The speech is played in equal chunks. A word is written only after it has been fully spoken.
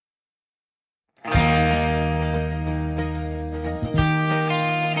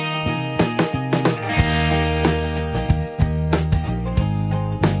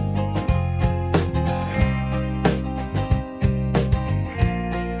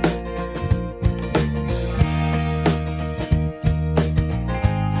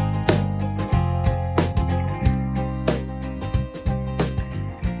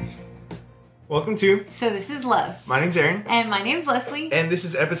welcome to So This Is Love. My name's Aaron. And my name's Leslie. And this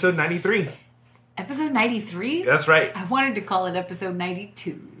is episode 93. Episode 93? That's right. I wanted to call it episode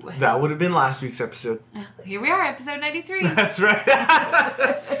 92. That would have been last week's episode. Here we are, episode 93. That's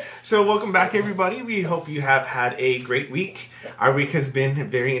right. So welcome back, everybody. We hope you have had a great week. Our week has been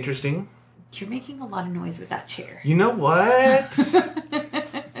very interesting. You're making a lot of noise with that chair. You know what?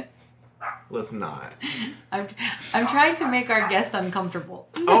 Let's not. I'm trying to make our guest uncomfortable.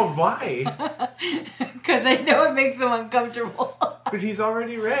 Oh, why? Because I know it makes him uncomfortable. But he's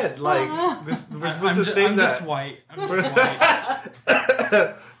already read. Like, we're supposed to save that. I'm just white.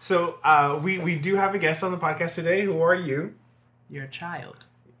 So, we do have a guest on the podcast today. Who are you? You're a child.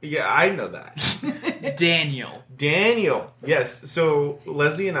 Yeah, I know that. Daniel. Daniel. Yes. So,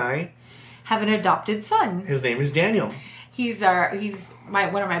 Leslie and I have an adopted son. His name is Daniel. He's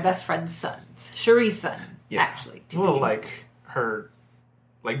one of my best friend's sons. Cherie's son, actually. Well, like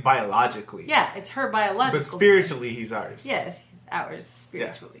biologically. Yeah, it's her biological. But spiritually, he's ours. Yes, he's ours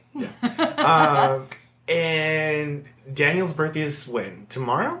spiritually. Yeah. And Daniel's birthday is when?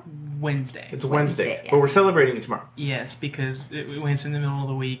 Tomorrow? Wednesday. It's Wednesday. Yeah. But we're celebrating it tomorrow. Yes, because it went in the middle of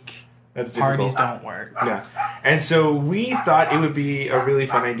the week. That's Parties difficult. don't work. Yeah. And so we thought it would be a really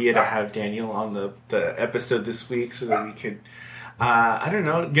fun idea to have Daniel on the episode this week so that we could,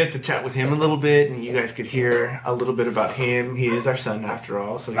 get to chat with him a little bit and you guys could hear a little bit about him. He is our son after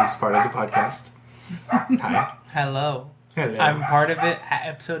all, so he's part of the podcast. Hi. Hello. Hello. I'm part of it at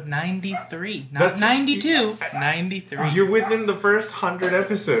episode 93. Not That's- 92. 93. You're within the first 100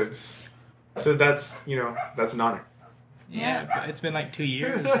 episodes. So that's an honor. Yeah, but it's been like 2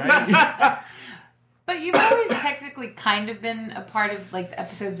 years, right? But you've always technically kind of been a part of like the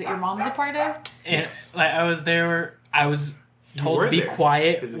episodes that your mom's a part of. And like I was there. I was told to be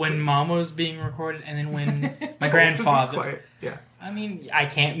quiet physically. when Mama was being recorded, and then when my To be grandfather. quiet. Yeah. I mean, I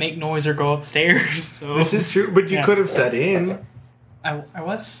can't make noise or go upstairs. So This is true, but you could have sat in I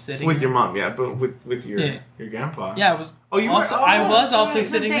was sitting with your mom, but with your grandpa. Yeah, I was. Oh, you also, were? I was also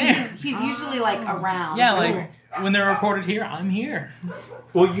That's what I'm sitting saying, there. He's usually like around. Yeah, like when they're recorded here, I'm here.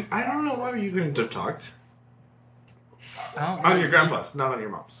 Well, I don't know why you couldn't have talked. On your grandpa's, not on your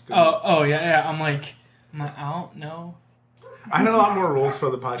mom's. Oh yeah. I'm like, I don't know. I had a lot more rules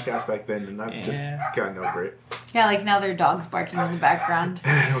for the podcast back then, and I've just Yeah. gotten over it. Yeah, like now their dog's barking in the background.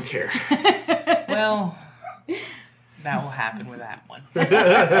 I don't care. Well, that will happen with that one.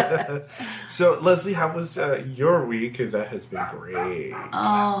 So, Leslie, how was your week? Because that has been great.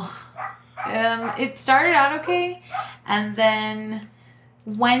 It started out okay, and then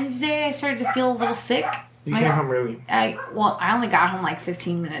Wednesday I started to feel a little sick. You came home early. I only got home like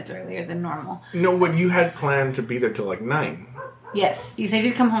 15 minutes earlier than normal. No, what you had planned to be there till like 9. Yes, I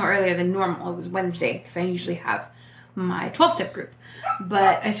did come home earlier than normal. It was Wednesday because I usually have my 12-step group.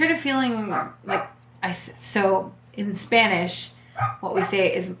 But I started feeling like so in Spanish, what we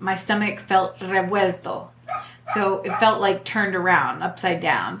say is my stomach felt revuelto. So it felt like turned around, upside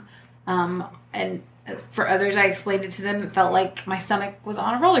down. And for others, I explained it to them. It felt like my stomach was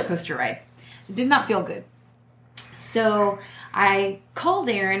on a roller coaster ride. It did not feel good. So I called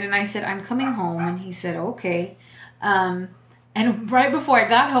Aaron and I said, I'm coming home. And he said, okay. And right before I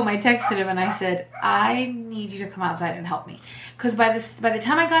got home, I texted him and I said, I need you to come outside and help me. Because by the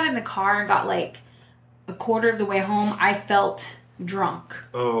time I got in the car and got like a quarter of the way home, I felt drunk.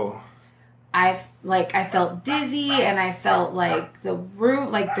 Oh. I felt dizzy and I felt like the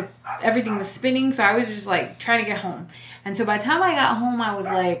room, everything was spinning. So I was just like trying to get home. And so by the time I got home, I was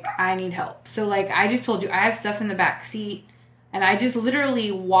like, I need help. So like I just told you, I have stuff in the back seat. And I just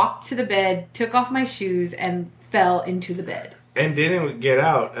literally walked to the bed, took off my shoes, and fell into the bed. And didn't get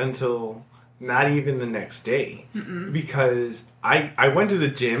out until not even the next day. Mm-mm. Because I went to the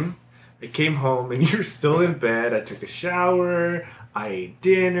gym, I came home, and you're still in bed. I took a shower, I ate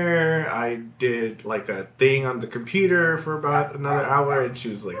dinner, I did like a thing on the computer for about another hour, and she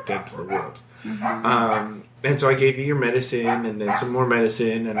was like dead to the world. Mm-hmm. And so I gave you your medicine, and then some more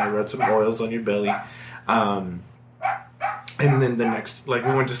medicine, and I rubbed some oils on your belly. And then the next, we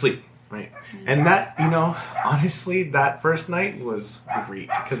went to sleep. Right. And that, honestly, that first night was great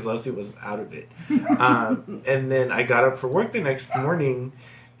because Leslie was out of it. And then I got up for work the next morning.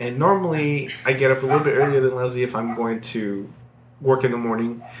 And normally I get up a little bit earlier than Leslie if I'm going to work in the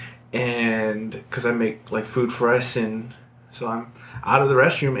morning. And because I make food for us. And so I'm out of the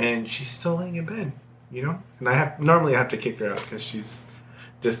restroom and she's still laying in bed, And normally I have to kick her out because she's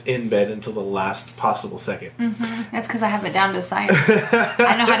just in bed until the last possible second. Mm-hmm. That's because I have it down to science.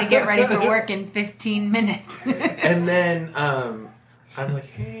 I know how to get ready for work in 15 minutes. And then I'm like,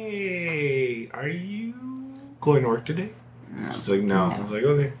 hey, are you going to work today? She's like, no. I was like,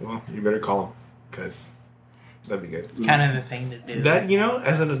 okay, well, you better call him. because that'd be good. Kind of the thing to do. That,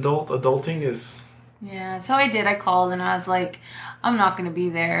 as an adult, adulting is... Yeah, so I did. I called and I was like, I'm not going to be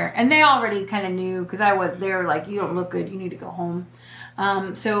there. And they already kind of knew because they were like, you don't look good. You need to go home.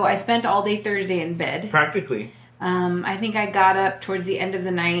 So I spent all day Thursday in bed. Practically. I think I got up towards the end of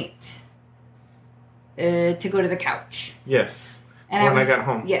the night to go to the couch. Yes. And I got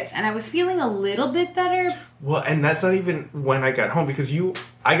home. Yes, and I was feeling a little bit better. Well, and that's not even when I got home because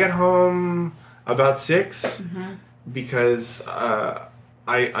I got home about 6 because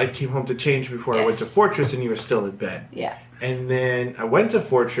I came home to change before I went to Fortress and you were still in bed. Yeah. And then I went to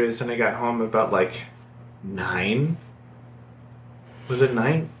Fortress and I got home about like 9. Was it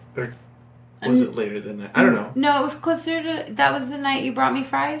 9? Or was it later than that? I don't know. No, it was closer to... That was the night you brought me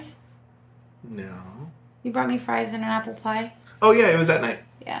fries? No. You brought me fries and an apple pie? Oh, yeah, it was that night.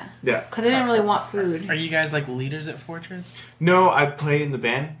 Yeah. Yeah. Because I didn't really want food. Are you guys like leaders at Fortress? No, I play in the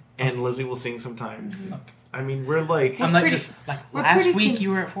band and Lizzie will sing sometimes. I mean, we're like... I'm like, pretty- just like we're last pretty week cons-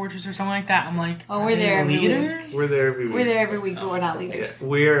 you were at Fortress or something like that. I'm like, Oh, are we're they there every leaders? We're there every week. We're there every week, but we're not leaders. Yeah,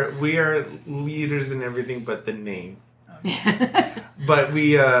 we are leaders in everything but the name. But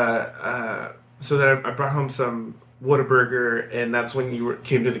we so that I brought home some Whataburger, and that's when you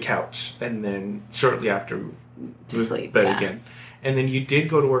came to the couch, and then shortly after To sleep, bed yeah. again, and then you did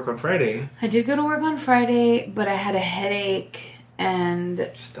go to work on Friday. I did go to work on Friday, but I had a headache, and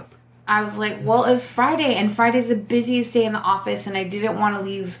Stop. I was like, well, it was Friday, and Friday's the busiest day in the office, and I didn't want to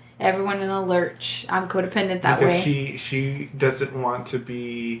leave everyone in a lurch. I'm codependent that Because way. she doesn't want to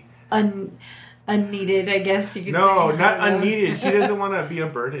be Unneeded, I guess you could say. not I don't know. unneeded. She doesn't want to be a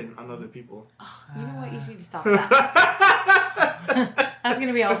burden on other people. You know what? You need to stop that. That's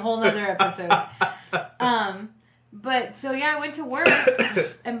gonna be a whole nother episode. But so yeah, I went to work,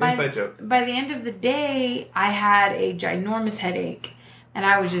 and Inside joke. by the end of the day, I had a ginormous headache, and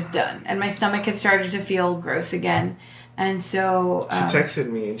I was just done. And my stomach had started to feel gross again, and so She texted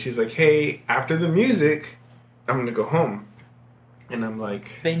me and she's like, "Hey, after the music, I'm gonna go home." And I'm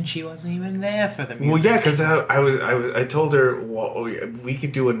like, Then she wasn't even there for the music. well, yeah, because I told her, well, we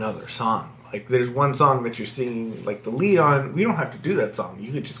could do another song. Like, there's one song that you're singing, like, the lead on. We don't have to do that song.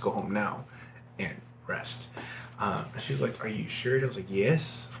 You could just go home now and rest. She's like, are you sure? And I was like,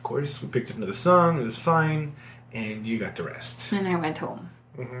 yes, of course. We picked up another song. It was fine. And you got to rest. and I went home.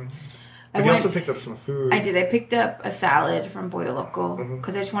 Mm-hmm. I But you also went- picked up some food. I did. I picked up a salad from Pollo Loco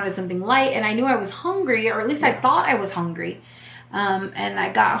because I just wanted something light, and I knew I was hungry, or at least I thought I was hungry. And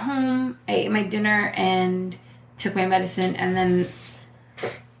I got home, I ate my dinner, and took my medicine, and then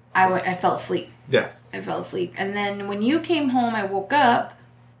I fell asleep. Yeah. I fell asleep, and then when you came home, I woke up,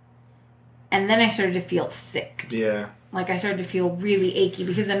 and then I started to feel sick. Yeah. Like I started to feel really achy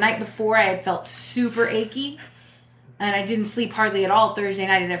because the night before I had felt super achy, and I didn't sleep hardly at all Thursday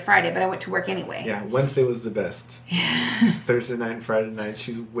night and Friday, but I went to work anyway. Yeah, Wednesday was the best. Thursday night and Friday night,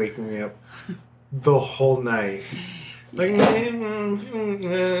 she's waking me up the whole night. Like, I'm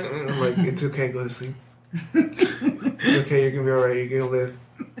like, it's okay, go to sleep. It's okay, you're gonna be alright, you're gonna live.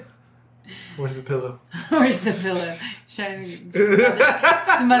 Where's the pillow? Where's the pillow? Trying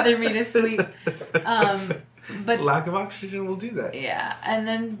to smother me to sleep. But Lack of oxygen will do that. yeah, and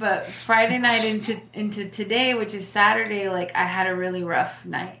then but Friday night into today, which is Saturday, like I had a really rough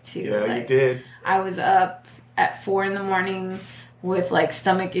night too. Yeah, like, you did. I was up at 4 a.m. with like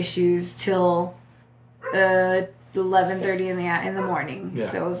stomach issues till 11:30 in the morning. Yeah.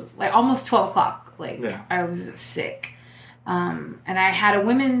 So it was like almost 12 o'clock. Like Yeah. I was sick. And I had a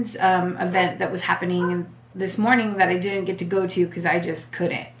women's event that was happening this morning that I didn't get to go to because I just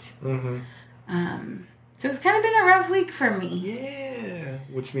couldn't. Mm-hmm. So it's kind of been a rough week for me. Yeah.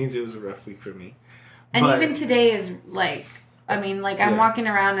 Which means it was a rough week for me. And But even today is like, I mean, like I'm Yeah. walking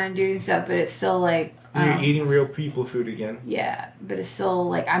around and doing stuff, but it's still like, you're eating real people food again. yeah, but it's still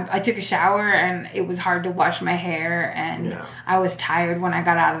like I took a shower and it was hard to wash my hair and Yeah. I was tired when I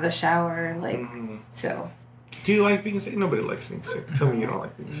got out of the shower. Like, Mm-hmm. so Do you like being sick? Nobody likes being sick. Tell me you don't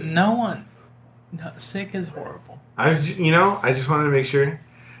like being sick. No one. No, sick is horrible. I was, I just wanted to make sure,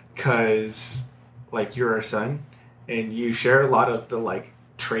 because, like, you're our son, and you share a lot of the, like,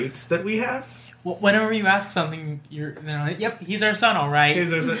 traits that we have. Well, whenever you ask something, they're like, yep, he's our son, all right.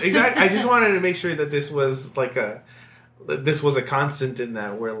 Exactly. I just wanted to make sure that this was, like, a constant in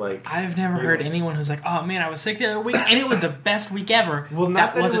that where, like... I've never heard anyone who's like, oh man, I was sick the other week, and it was the best week ever. Well,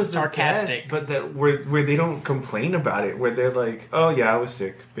 not that wasn't it was sarcastic. the best, but that where they don't complain about it, where they're like, oh, yeah, I was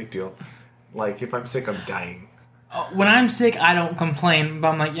sick. Big deal. Like, if I'm sick, I'm dying. When I'm sick, I don't complain, but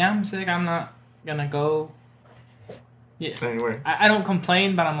I'm like, yeah, I'm sick, I'm not gonna go. Yeah. Anyway. I don't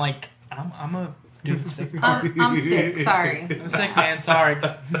complain, but I'm like, I'm gonna do the sick part. I'm sick. Sorry. I'm sick, man, sorry.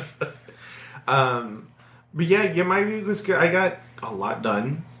 But yeah, my week was good. I got a lot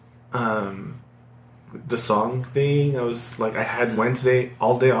done. The song thing, I had Wednesday,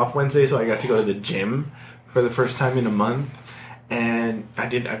 all day off Wednesday, so I got to go to the gym for the first time in a month. And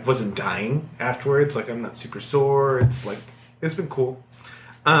I wasn't dying afterwards. Like, I'm not super sore. It's been cool.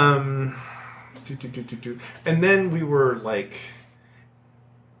 And then we were like,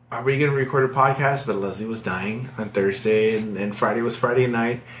 are we going to record a podcast? But Leslie was dying on Thursday, and Friday was Friday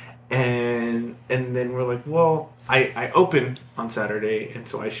night. And then we're like, well, I open on Saturday, and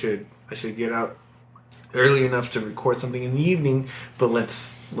so I should get out early enough to record something in the evening, but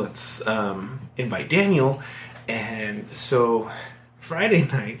let's invite Daniel. And so Friday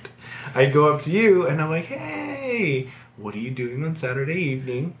night, I go up to you, and I'm like, hey, what are you doing on Saturday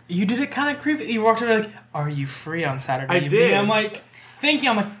evening? You did it kind of creepy. You walked over like, are you free on Saturday evening? did. I'm like, thank you.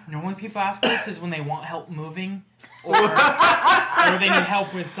 I'm like, normally people ask this is when they want help moving or they need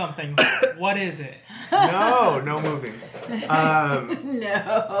help with something. What is it? No moving.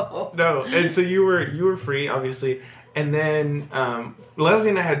 No. And so you were free, obviously. And then Leslie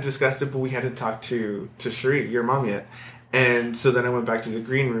and I had discussed it, but we hadn't talked to Sheree, your mom, yet. And so then I went back to the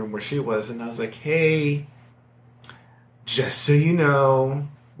green room where she was, and I was like, hey, just so you know,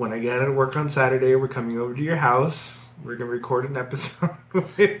 when I get out of work on Saturday, we're coming over to your house. We're going to record an episode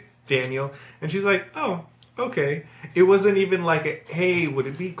with Daniel. And she's like, oh, okay. It wasn't even like, hey, would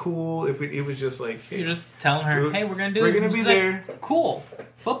it be cool if it was just like, hey. You're just telling her, hey, we're going to do this. We're going to be there. Like, cool.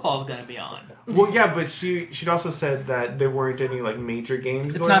 Football's going to be on. Well, yeah, but she'd also said that there weren't any like major games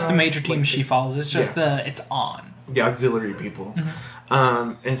It's going not on. the major team she follows. It's just it's on. The auxiliary people.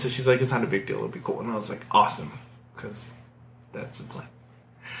 Mm-hmm. And so she's like, it's not a big deal. It'll be cool. And I was like, awesome. Because that's the plan.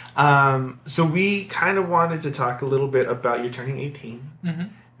 So we kind of wanted to talk a little bit about you turning 18. Mm-hmm.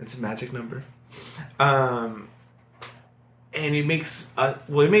 It's a magic number. And it makes...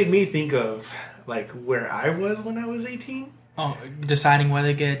 it made me think of like where I was when I was 18. Oh, deciding whether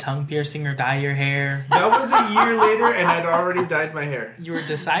to get a tongue piercing or dye your hair. That was a year later, and I'd already dyed my hair. You were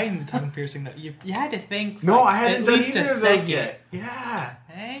deciding the tongue piercing. That you had to think. No, I hadn't at done least either a of those second. yet. Yeah.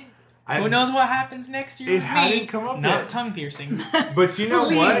 Hey, I- who knows what happens next year? It with hadn't me? come up Not yet. tongue piercings. But you know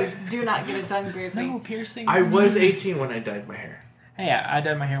Please what? do not get a tongue piercing. No piercings. I was 18 when I dyed my hair. Hey, I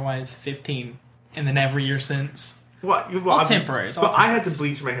dyed my hair when I was 15, and then every year since. Well, All temporary. It's all But I had to temporary.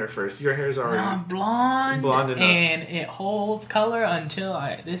 bleach my hair first. Your hair's already... No, I'm blonde, Blonde enough. and it holds color until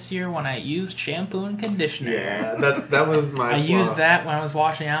this year when I used shampoo and conditioner. Yeah, that was my I flaw. used that when I was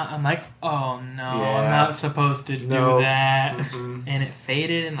washing out. I'm like, oh no, I'm Yeah. not supposed to do No. that. Mm-mm. And it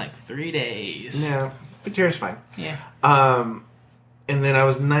faded in like 3 days. Yeah, but your hair's fine. Yeah. And then I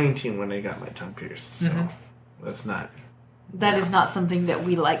was 19 when I got my tongue pierced, so Mhm. that's not... That is not something that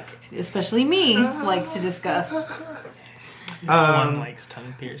we like, especially me, likes to discuss. No one likes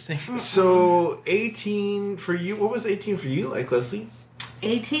tongue piercing. So, 18 for you... What was 18 for you like, Leslie?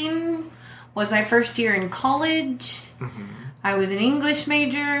 18 was my first year in college. Mm-hmm. I was an English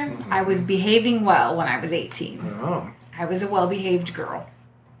major. I was behaving well when I was 18. Oh, I was a well-behaved girl.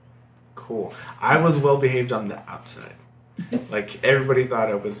 cool. I was well behaved on the outside. Like, everybody thought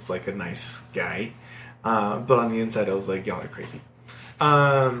I was, like, a nice guy. But on the inside, I was like, y'all are crazy.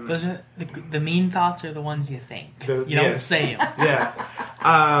 Those are the mean thoughts are the ones you think. You don't say them.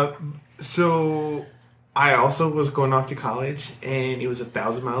 Yeah. So I also was going off to college, and it was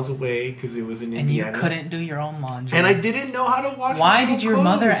 1,000 miles away because it was in And you Indiana. couldn't do your own laundry. And I didn't know how to wash. Why my did own your clothes.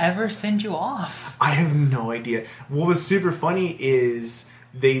 mother ever send you off? I have no idea. What was super funny is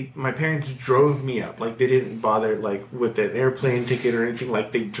my parents drove me up. Like, they didn't bother like with an airplane ticket or anything.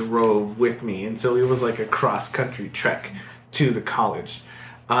 Like, they drove with me, and so it was like a cross country trek to the college.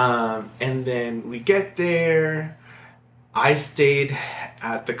 And then we get there. I stayed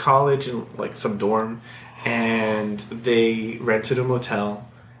at the college in like some dorm, and they rented a motel,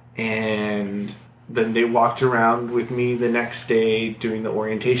 and then they walked around with me the next day doing the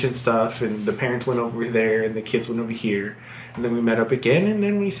orientation stuff, and the parents went over there and the kids went over here, and then we met up again, and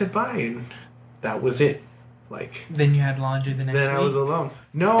then we said bye, and that was it. Like, Then you had laundry the next week. then I was alone.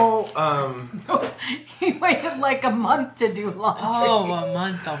 No, He waited like a month to do laundry. Oh, a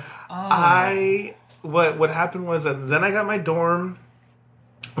month of. what happened was that then I got my dorm.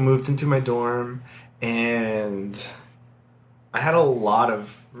 I moved into my dorm, and I had a lot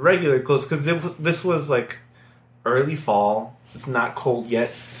of regular clothes because this was like early fall. It's not cold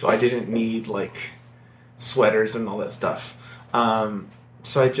yet, so I didn't need like sweaters and all that stuff.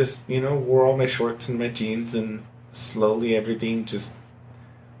 So I just, wore all my shorts and my jeans, and slowly everything just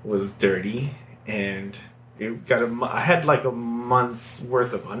was dirty, and I had like a month's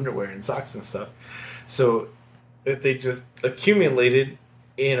worth of underwear and socks and stuff. So they just accumulated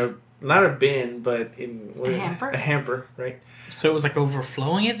in not a bin, but in hamper? A hamper, right? So it was like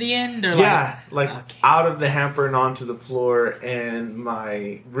overflowing at the end, or Like okay. out of the hamper and onto the floor. And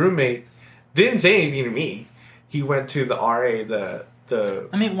my roommate didn't say anything to me. He went to the RA, the.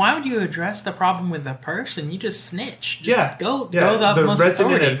 I mean, why would you address the problem with the person? You just snitch. Go the resident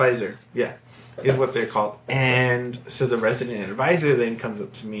authority. advisor. Yeah, is what they're called. And so the resident advisor then comes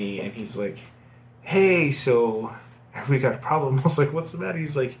up to me and he's like, "Hey, so we got a problem." I was like, "What's the matter?"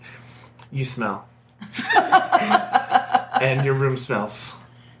 He's like, "You smell, and your room smells,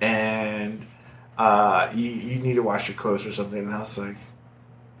 and you need to wash your clothes or something." And I was like,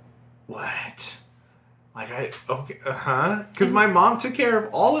 "What?" Okay, because my mom took care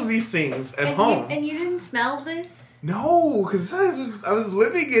of all of these things at home. And you didn't smell this? No, because I was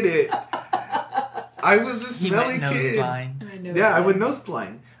living in it. I was a smelly nose kid. blind. I went nose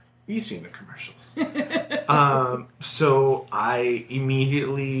blind. You've seen the commercials. So I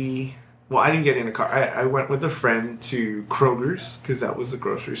immediately... Well, I didn't get in a car. I went with a friend to Kroger's, because that was the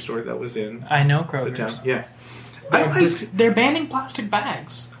grocery store that was in I know the town. Kroger's. Yeah. They're banning plastic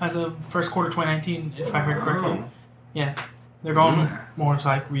bags as of first quarter 2019, if I heard correctly. Oh. Yeah. They're going more to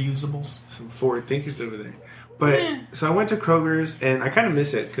like reusables. Some forward thinkers over there. But, so I went to Kroger's, and I kind of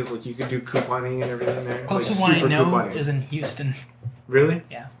miss it, because like, you could do couponing and everything there. Closest like, one I super know couponing. is in Houston. Really?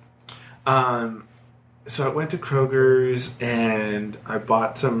 Yeah. So I went to Kroger's, and I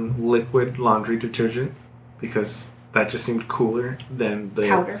bought some liquid laundry detergent, because that just seemed cooler than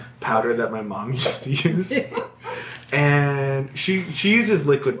the powder that my mom used to use. And she uses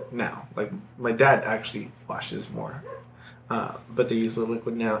liquid now. Like, my dad actually washes more. But they use the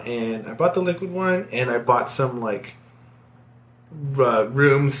liquid now. And I bought the liquid one, and I bought some, like,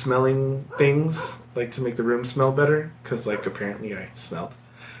 room smelling things, like, to make the room smell better. Because, like, apparently I smelled.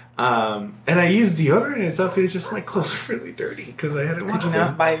 And I used deodorant and stuff. It was just my clothes were really dirty, because I hadn't washed Could them. you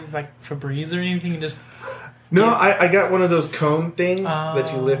not buy like Febreze or anything and just... No, I got one of those cone things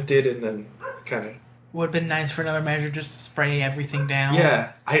that you lifted and then kind of... Would have been nice for another measure just to spray everything down.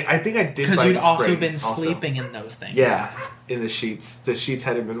 Yeah, I think I did. Because you'd also been sleeping in those things. Yeah, in the sheets. The sheets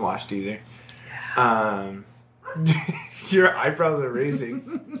hadn't been washed either. Your eyebrows are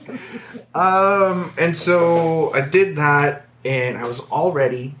raising. And so I did that, and I was all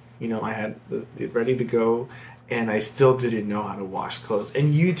ready. You know, I had it ready to go, and I still didn't know how to wash clothes.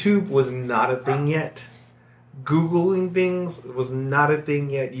 And YouTube was not a thing yet. Googling things was not a thing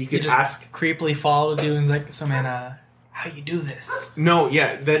yet. You could ask... creepily followed you and like, so man, how you do this? No,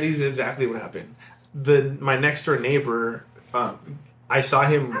 yeah, that is exactly what happened. My next door neighbor, I saw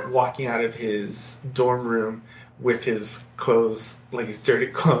him walking out of his dorm room with his clothes, like his dirty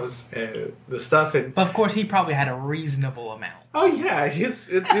clothes and the stuff. And but of course, he probably had a reasonable amount. Oh yeah,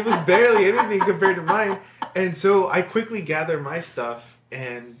 it was barely anything compared to mine. And so I quickly gather my stuff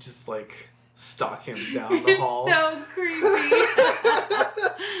and just like stalk him down the hall. So creepy.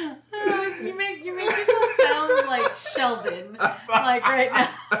 You make yourself sound like Sheldon, like right now.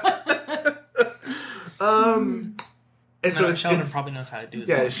 And so Sheldon probably knows how to do his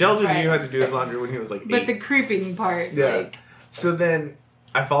laundry. Sheldon knew how to do his laundry when he was like 8. But the creeping part, like... So then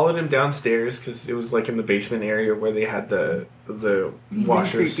I followed him downstairs because it was like in the basement area where they had the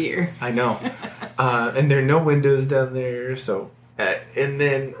washers. Creepier. I know. And there are no windows down there. So, and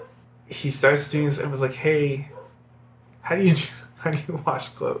then he starts doing this. I was like, "Hey, how do you wash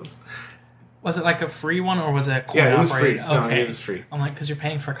clothes?" Was it like a free one or was it a coin it was operated? free. Okay. No, it was free. I'm like, because you're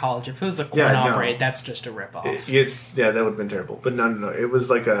paying for college. If it was a coin operated, that's just a ripoff. That would have been terrible. But no. It was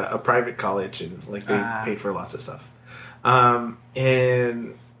like a private college, and like they paid for lots of stuff.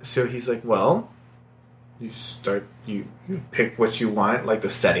 And so he's like, well, you pick what you want, like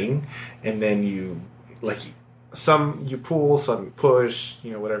the setting, and then you some you pull, some you push,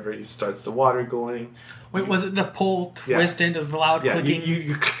 whatever. It starts the water going. Wait, was it the pull twist in? Does the loud clicking?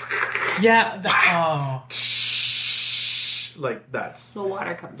 You yeah. Like that's the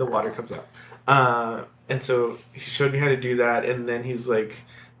water comes out. And so he showed me how to do that, and then he's like,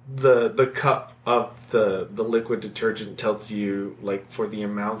 the cup of the liquid detergent tells you like for the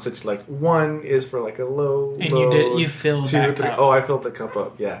amounts that like 1 is for like a low, and low, you filled 2, that 3. cup. Oh, I filled the cup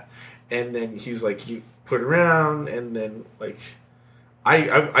up, yeah. And then he's like, you put it around, and then like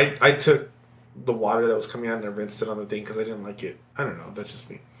I took the water that was coming out and I rinsed it on the thing because I didn't like it. I don't know. That's just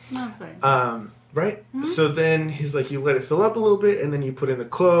me. No, it's fine. Right? Mm-hmm. So then he's like, you let it fill up a little bit, and then you put in the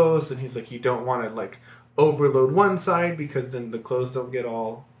clothes, and he's like, you don't want to like overload one side because then the clothes don't get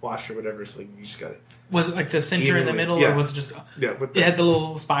all washed or whatever. So like, you just got it. Was it like the center in the middle, or was it just? Yeah, it had the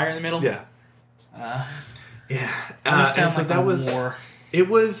little spire in the middle. Yeah. That sounds like that was war. It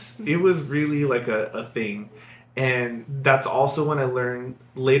was really like a thing. And that's also when I learned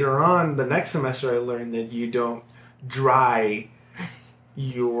later on the next semester I learned that you don't dry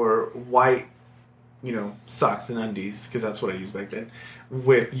your white, socks and undies, because that's what I used back then,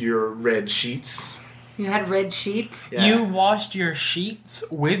 with your red sheets. You had red sheets? Yeah. You washed your sheets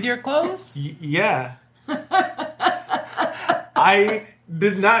with your clothes? Yeah. I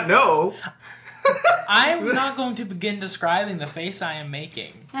did not know. I'm not going to begin describing the face I am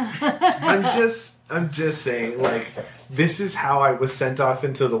making. I'm just saying, like, this is how I was sent off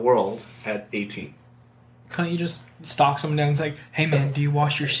into the world at 18. Can't you just stalk someone down and say, hey man, do you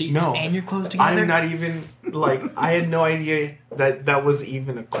wash your sheets and your clothes together? I'm not even, like, I had no idea that was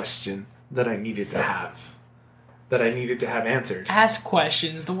even a question that I needed to have. That I needed to have answered. Ask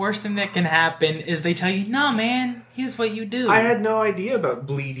questions. The worst thing that can happen is they tell you, nah man, here's what you do. I had no idea about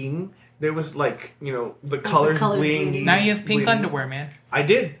bleeding. There was, like, the colors bleeding. Now you have pink bleeding. underwear, man. I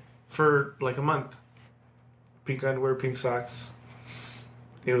did for like a month. Pink underwear, pink socks.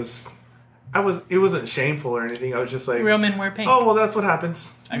 It wasn't shameful or anything. I was just like, Real men wear pink. oh well, that's what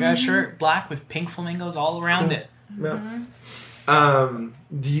happens. I got a shirt black with pink flamingos all around it. Yeah.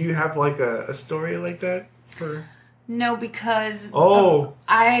 Do you have like a story like that for? No, because Oh,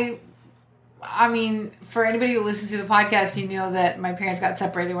 I mean, for anybody who listens to the podcast, you know that my parents got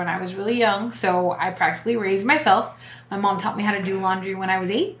separated when I was really young, so I practically raised myself. My mom taught me how to do laundry when I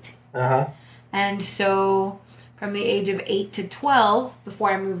was 8. And so from the age of 8 to 12, before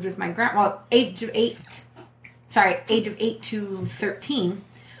I moved with my age of 8 to 13,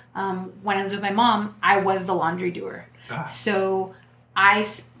 when I lived with my mom, I was the laundry doer. So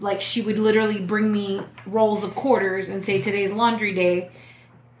she would literally bring me rolls of quarters and say, today's laundry day,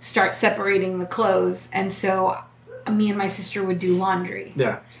 start separating the clothes. And so me and my sister would do laundry.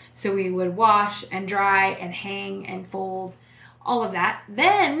 Yeah. So we would wash and dry and hang and fold, all of that.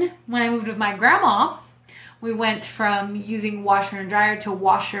 Then when I moved with my grandma, we went from using washer and dryer to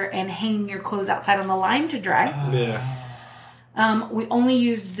washer and hanging your clothes outside on the line to dry. Yeah. We only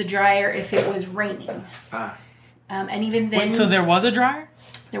used the dryer if it was raining. And even then... Wait, so there was a dryer?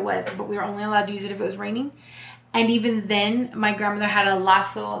 There was, but we were only allowed to use it if it was raining. And even then, my grandmother had a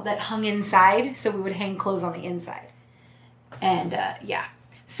lasso that hung inside, so we would hang clothes on the inside. And, yeah.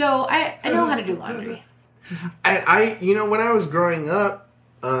 So I know how to do laundry. I when I was growing up,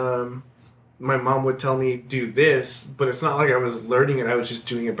 my mom would tell me do this, but it's not like I was learning it. I was just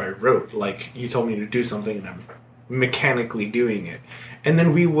doing it by rote. Like, you told me to do something and I'm mechanically doing it. And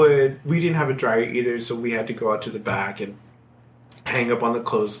then we didn't have a dryer either, so we had to go out to the back and hang up on the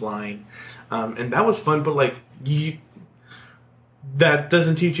clothesline. And that was fun, but like, that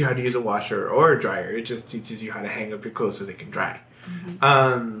doesn't teach you how to use a washer or a dryer. It just teaches you how to hang up your clothes so they can dry.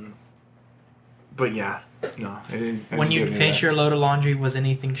 But yeah, no, I didn't. When you finish your load of laundry, was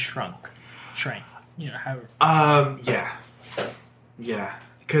anything shrank? How? Yeah,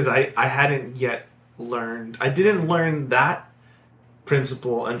 because I hadn't yet learned. I didn't learn that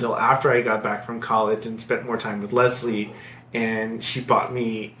principle until after I got back from college and spent more time with Leslie. And she bought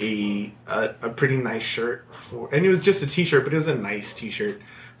me a pretty nice shirt and it was just a t-shirt, but it was a nice t-shirt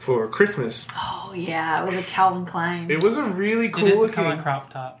for Christmas. Oh yeah, it was a Calvin Klein. It was a really cool Did it looking. come on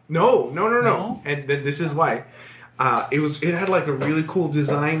crop top? No. No? And then this is why. It had like a really cool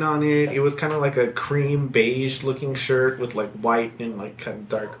design on it. It was kind of like a cream beige looking shirt with like white and like kind of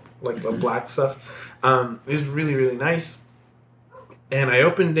dark, like black stuff. It was really, really nice. And I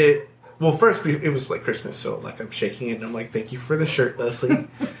opened it. Well, first, it was like Christmas, so like I'm shaking it and I'm like, thank you for the shirt, Leslie.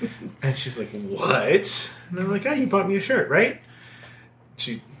 And she's like, what? And I'm like, you bought me a shirt, right?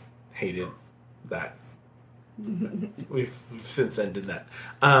 She hated that. We've since ended that.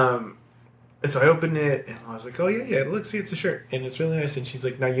 And so I opened it and I was like, oh, yeah, look, see, it's a shirt. And it's really nice. And she's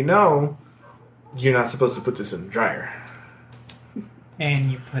like, now you're not supposed to put this in the dryer. And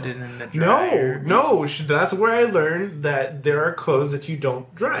you put it in the dryer. No. That's where I learned that there are clothes that you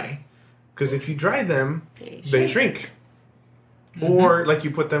don't dry. Because if you dry them, they shrink. Mm-hmm. Or like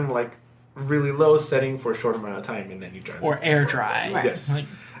you put them like really low setting for a short amount of time and then you dry them. Or air dry. Right. Yes.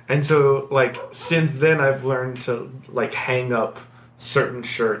 And so like since then I've learned to like hang up certain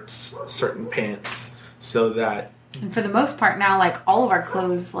shirts, certain pants so that... And for the most part now, like all of our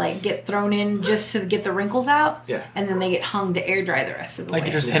clothes like get thrown in just to get the wrinkles out. Yeah. And then they get hung to air dry the rest of the way. Like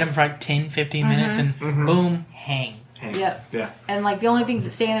you just hit them for like 10, 15 minutes and boom, hang. Yep. Yeah. And like the only things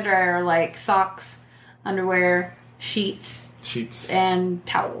that stay in the dryer are like socks, underwear, sheets, and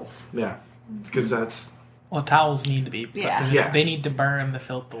towels. Yeah. Because that's... Well, towels need to be... They need to burn the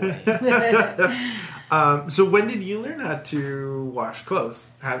filth away. So when did you learn how to wash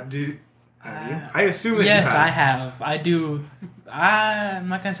clothes? Have you? I assume that Yes, you have. I have. I do. I'm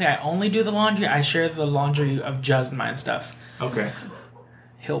not gonna say I only do the laundry. I share the laundry of Juz and my stuff. Okay.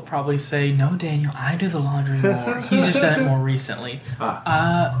 He'll probably say, "No, Daniel, I do the laundry more." He's just done it more recently.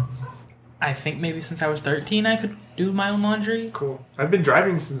 I think maybe since I was 13, I could do my own laundry. Cool. I've been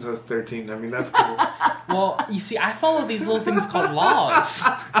driving since I was 13. I mean, that's cool. Well, you see, I follow these little things called laws.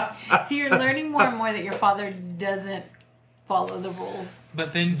 So you're learning more and more that your father doesn't follow the rules.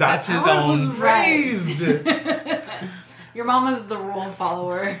 But then That's sets his how I was own. raised. Your mom is the rule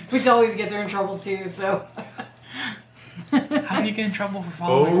follower, which always gets her in trouble too. So How do you get in trouble for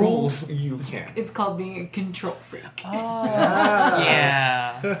following rules? You can. it's called being a control freak. Oh, Ah.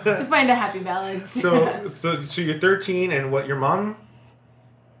 yeah. To find a happy balance. So you're 13, and what? Your mom,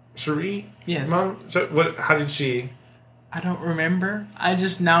 Cherie? Yes. Mom. So what? How did she? I don't remember. I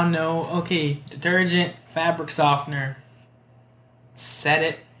just now know. Okay, detergent, fabric softener. Set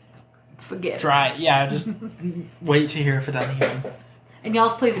it, Forget it. dry it. Yeah, just wait to hear if it's uneven. And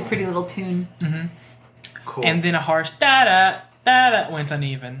y'all's plays a pretty little tune. Cool. And then a harsh da-da, da-da when it's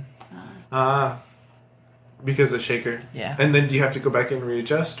uneven. Because the shaker. Yeah. And then do you have to go back and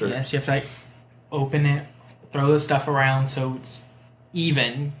readjust? Or? Yes, you have to like open it, throw the stuff around so it's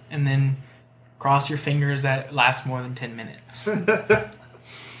even, and then cross your fingers that last more than 10 minutes.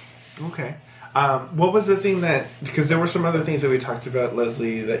 Okay. What was the thing that... Because there were some other things that we talked about,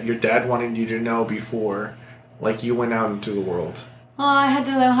 Leslie, that your dad wanted you to know before, like, you went out into the world. Well, I had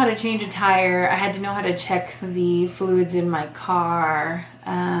to know how to change a tire. I had to know how to check the fluids in my car.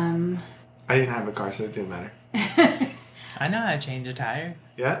 I didn't have a car, so it didn't matter. I know how to change a tire.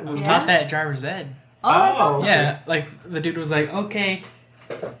 Yeah? I was Yeah? taught that at driver's ed. Oh, that's Oh. awesome. Yeah, like the dude was like, okay,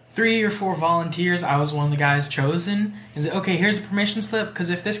 3 or 4 volunteers. I was one of the guys chosen. And said, okay, here's a permission slip because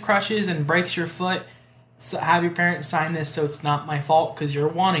if this crushes and breaks your foot, have your parents sign this so it's not my fault because you're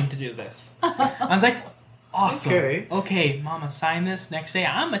wanting to do this. I was like, awesome. Okay, mama, sign this. Next day,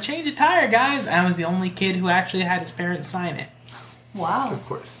 I'm gonna change a tire, guys. And I was the only kid who actually had his parents sign it. Wow. Of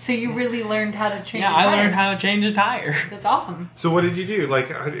course. So you really learned how to change Yeah, a tire. I learned how to change a tire. That's awesome. So what did you do? Like,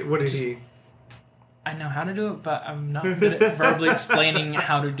 what did he... I know how to do it, but I'm not good at verbally explaining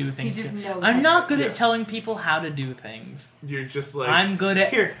how to do things. You just know I'm not good Yeah. at telling people how to do things. You're just like... I'm good at...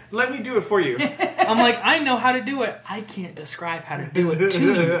 Here, let me do it for you. I'm like, I know how to do it. I can't describe how to do it to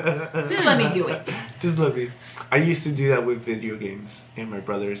you. Just let me do it. Just let me. I used to do that with video games and my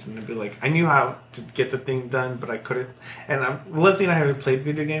brothers, and I'd be like, I knew how to get the thing done, but I couldn't. And Leslie and I haven't played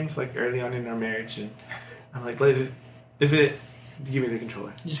video games like early on in our marriage, and I'm like, Leslie, give me the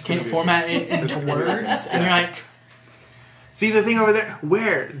controller. You just can't format it into words, and you're like, See the thing over there?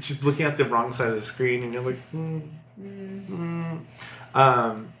 Where? Just looking at the wrong side of the screen, and you're like,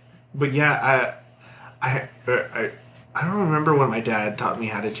 But yeah, I don't remember when my dad taught me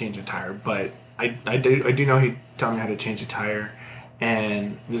how to change a tire, but I do know he taught me how to change a tire.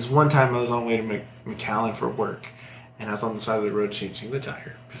 And this one time I was on the way to McAllen for work, and I was on the side of the road changing the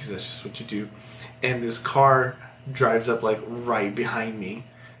tire because that's just what you do. And this car drives up like right behind me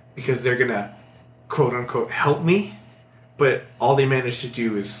because they're gonna quote unquote help me, but all they managed to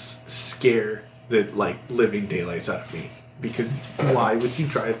do is scare the like living daylights out of me. Because why would you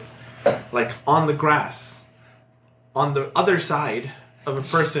drive like on the grass on the other side of a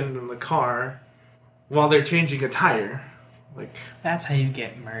person in the car while they're changing a tire? Like, that's how you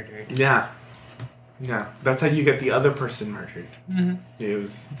get murdered. yeah, that's how you get the other person murdered. Mm-hmm.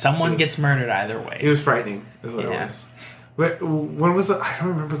 Someone gets murdered either way. It was frightening, is what it Yeah. was. But when was I don't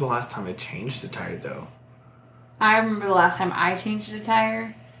remember the last time I changed a tire though. I remember the last time I changed a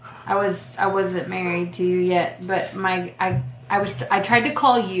tire. I wasn't married to you yet, but I tried to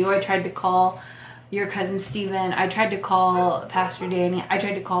call you. I tried to call your cousin Steven. I tried to call Pastor Danny. I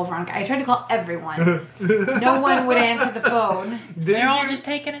tried to call Veronica. I tried to call everyone. No one would answer the phone. They're all just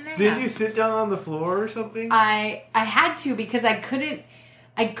taking a nap. Did you sit down on the floor or something? I had to because I couldn't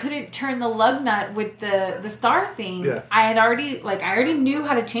turn the lug nut with the star thing. Yeah. I already knew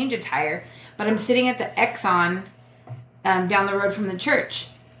how to change a tire, but I'm sitting at the Exxon down the road from the church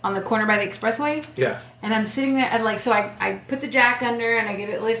on the corner by the expressway. Yeah. And I'm sitting there and I put the jack under and I get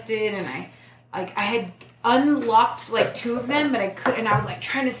it lifted and I had unlocked like 2 of them, but I couldn't, and I was like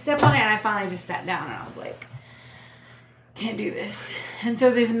trying to step on it, and I finally just sat down and I was like, can't do this. And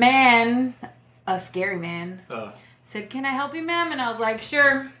so this man, a scary man, said, "Can I help you, ma'am?" And I was like,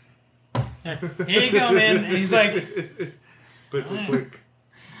 "Sure." Here you go, man. And he's like, quick.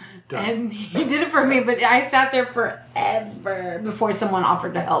 Done. And he did it for me, but I sat there forever before someone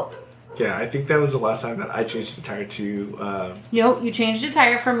offered to help. Yeah, I think that was the last time that I changed the tire to. You changed a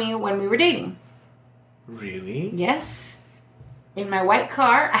tire for me when we were dating. Really? Yes. in my white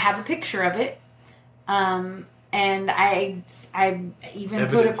car. I have a picture of it. And I even put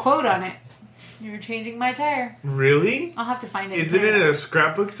a Evidence. quote on it. You're changing my tire. Really? I'll have to find it. Isn't it in a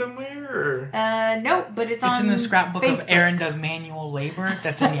scrapbook somewhere? Or? No, but it's on It's in the scrapbook Facebook. of Aaron Does Manual Labor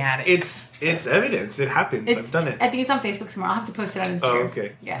that's in the attic. It's evidence. It happens. I've done it. I think it's on Facebook somewhere. I'll have to post it on Instagram. Oh,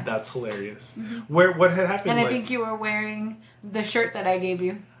 okay. Yeah. That's hilarious. What had happened? And I like- think you were wearing the shirt that I gave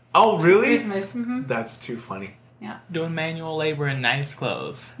you. Oh, really? Christmas. Mm-hmm. That's too funny. Doing manual labor in nice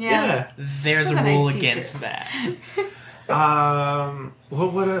clothes. Yeah. There's That's a a nice rule t-shirt. against that.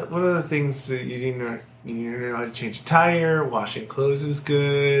 What are the things that you didn't know? You need to know how to change a tire. Washing clothes is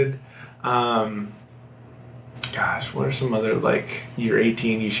good. Gosh, what are some other, like, you're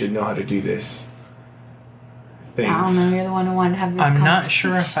 18, you should know how to do this things? I don't know. You're the one who wanted to have this I'm not conversation.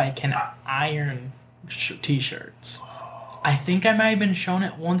 sure if I can iron t-shirts. I think I might have been shown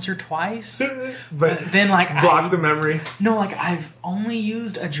it once or twice. but Then, like, block the memory. No, like, I've only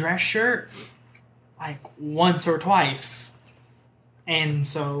used a dress shirt, like, once or twice. And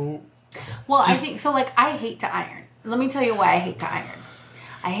so... Well, Just- I think so. Like, I hate to iron. Let me tell you why I hate to iron.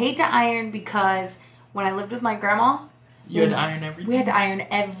 I hate to iron because when I lived with my grandma, You had to iron everything? we had to iron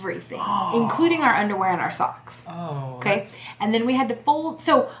everything, including our underwear and our socks. Oh. Okay, that's- and then we had to fold.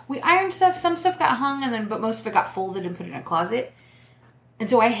 So we ironed stuff. Some stuff got hung, and then but most of it got folded and put in a closet. And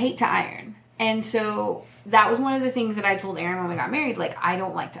so I hate to iron. And so that was one of the things that I told Aaron when we got married. Like, I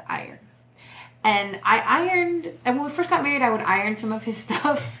don't like to iron. And I ironed. And when we first got married, I would iron some of his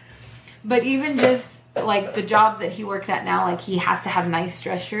stuff. But even just like the job that he works at now, like he has to have nice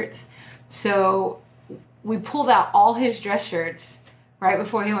dress shirts. So we pulled out all his dress shirts right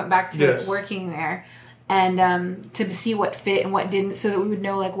before he went back to Yes. working there, and to see what fit and what didn't, so that we would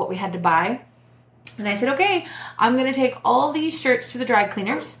know like what we had to buy. And I said, okay, I'm going to take all these shirts to the dry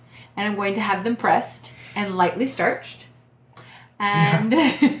cleaners, and I'm going to have them pressed and lightly starched. And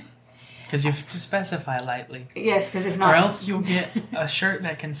Because you have to specify lightly. yes, because if not, Or else you'll get a shirt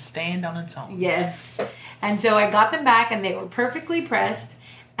that can stand on its own. yes. And so I got them back, and they were perfectly pressed.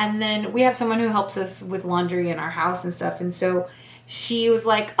 And then we have someone who helps us with laundry in our house and stuff. And so she was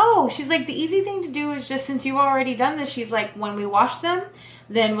like, oh, she's like, the easy thing to do is just, since you've already done this, she's like, when we wash them,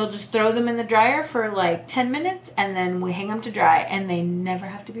 then we'll just throw them in the dryer for like 10 minutes, and then we hang them to dry, and they never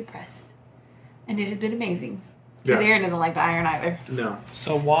have to be pressed. And it has been amazing. Because Yeah. Aaron doesn't like to iron either. No.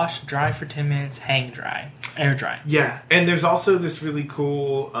 So wash, dry for 10 minutes, hang dry. Air dry. Yeah, and there's also this really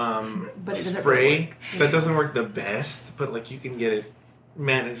cool But it doesn't spray really work. that doesn't work the best, but like you can get it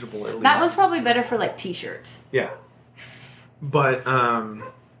manageable at least. That one's probably better for like t-shirts. Yeah. But I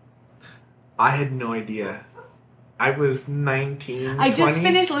had no idea. I was 19, I just 20.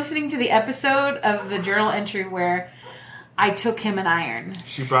 finished listening to the episode of the journal entry where I took him an iron.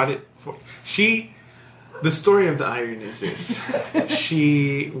 She brought it for... The story of the iron is this.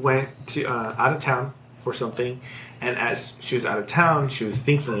 She went to out of town for something, and as she was out of town, she was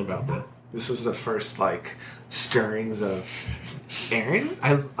thinking about that. This was the first, like, stirrings of Aaron.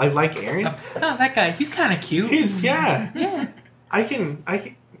 I like Aaron. Oh, that guy, he's kind of cute. Yeah. Yeah. I can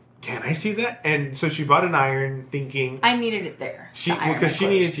I see that? And so she bought an iron thinking I needed it there. because she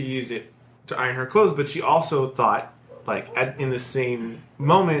needed to use it to iron her clothes, but she also thought, like, in the same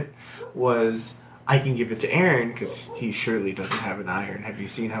moment, was I can give it to Aaron because he surely doesn't have an iron. Have you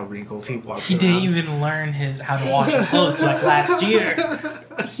seen how wrinkled he walks He around? didn't even learn how to wash his clothes till like last year.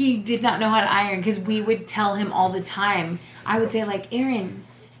 He did not know how to iron because we would tell him all the time. I would say like, Aaron,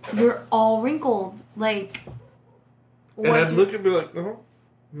 you're all wrinkled. Like, And what I'd you- look and be like, no.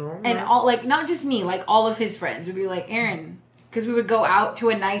 and all like not just me, like all of his friends would be like, Aaron, because we would go out to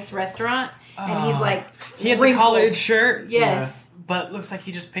a nice restaurant and he's like, He had the wrinkled. collared shirt. Yes. But looks like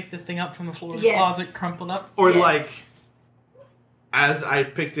he just picked this thing up from the floor of his Yes. closet, crumpled up. Or Yes. like, as I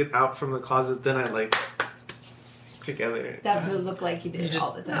picked it out from the closet, then I like together. That's what it looked like he did You just-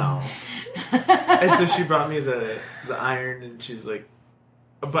 all the time. And so she brought me the iron, and she's like,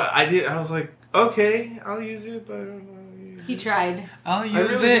 but I was like, okay, I'll use it, but I don't know. He tried. I'll I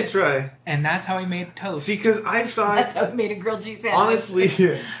use really it. did try. And that's how he made toast. See, because I That's thought, how he made a grilled cheese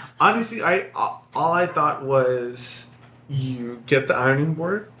sandwich. honestly, all I thought was you get the ironing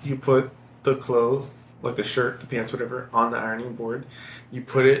board, you put the clothes, like the shirt, the pants, whatever, on the ironing board. You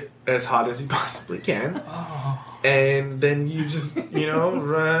put it as hot as you possibly can. And then you just,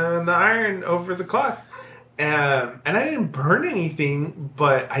 run the iron over the cloth. And I didn't burn anything,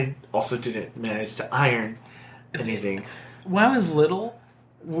 but I also didn't manage to iron anything. When I was little,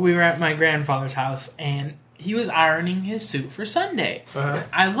 we were at my grandfather's house, and he was ironing his suit for Sunday. Uh-huh.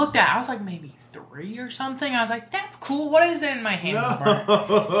 I looked at it, I was like maybe 3 or something. I was like, that's cool. What is that in my hands, Bart?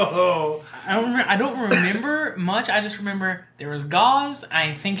 No. I don't remember much. I just remember there was gauze.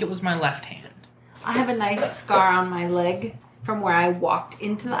 I think it was my left hand. I have a nice scar on my leg from where I walked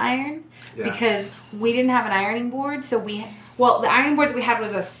into the iron because we didn't have an ironing board. So the ironing board that we had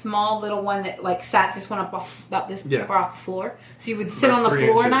was a small little one that like sat this one up off about this far off the floor. So you would sit on the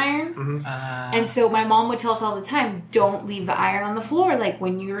floor and iron. Mm-hmm. And so my mom would tell us all the time, don't leave the iron on the floor. Like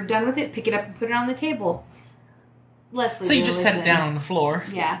when you're done with it, pick it up and put it on the table. Leslie. So you just set it down on the floor.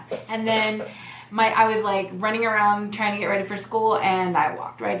 Yeah. And then I was like running around trying to get ready for school and I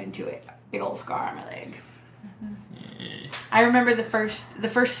walked right into it. Big old scar on my leg. I remember the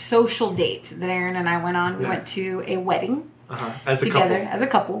first social date that Aaron and I went on. We went to a wedding as a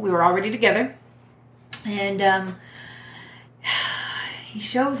couple. We were already together, and he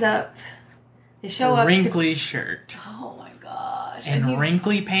shows up. They show up. Wrinkly shirt. Oh my gosh! And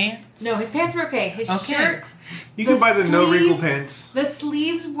wrinkly pants. No, his pants were okay. His shirt. You can buy the no wrinkle pants. The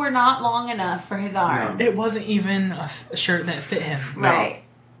sleeves were not long enough for his arm. No. It wasn't even a shirt that fit him. Right.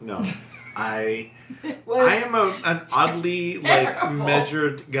 No. I am an oddly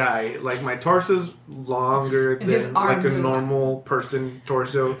measured guy. Like my torso's longer than like a normal person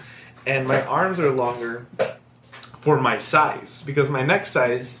torso, and my arms are longer for my size because my neck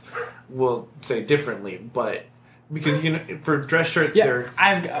size will say differently. But because for dress shirts,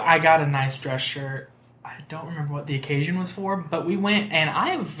 I got a nice dress shirt. I don't remember what the occasion was for, but we went and I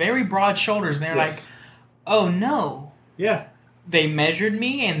have very broad shoulders. And they're like, "Oh no!" Yeah. They measured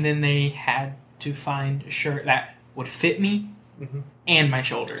me, and then they had to find a shirt that would fit me and my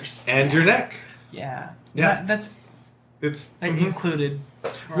shoulders. And your neck. Yeah. It's included.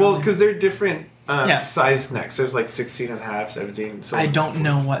 Well, because they're different size necks. There's like 16 and a half, 17. So I don't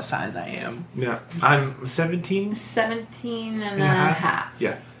know what size I am. Yeah. I'm 17. 17 and a half.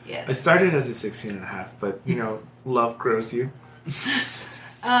 Yeah. Yes. I started as a 16 and a half, but, love grows you.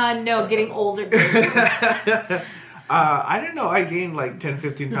 No, getting older. I don't know. I gained like 10,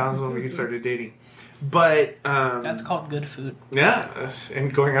 15 pounds when we started dating. But... that's called good food. Yeah.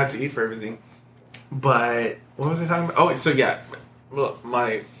 And going out to eat for everything. But what was I talking about? Oh, so yeah. Well,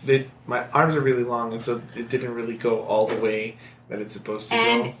 my arms are really long, and so it didn't really go all the way that it's supposed to go.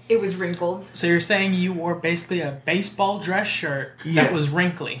 And it was wrinkled. So you're saying you wore basically a baseball dress shirt that was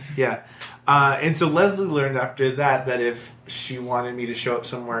wrinkly. Yeah. And so Leslie learned after that if she wanted me to show up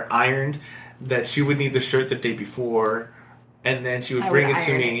somewhere ironed, that she would need the shirt the day before, and then she would bring it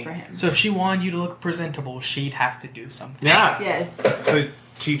to me. So if she wanted you to look presentable, she'd have to do something. Yeah. Yes. So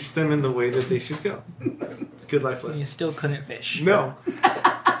teach them in the way that they should go. Good life lesson. You still couldn't fish. No.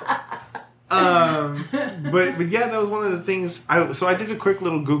 But yeah, that was one of the things. So I did a quick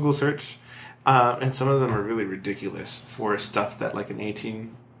little Google search, and some of them are really ridiculous for stuff that like an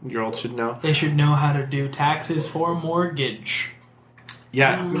 18-year-old should know. They should know how to do taxes for a mortgage.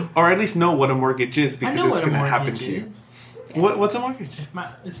 Yeah, or at least know what a mortgage is because it's going to happen to you. What's a mortgage?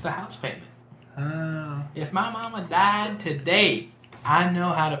 It's the house payment. If my mama died today, I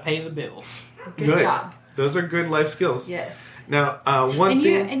know how to pay the bills. Good job. Those are good life skills. Yes. Now,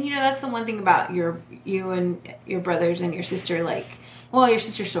 that's the one thing about you and your brothers and your sister. Like, well, your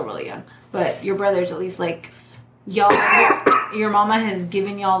sister's still really young, but your brothers at least like y'all. Your mama has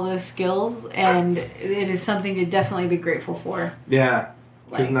given y'all those skills, and it is something to definitely be grateful for. Yeah.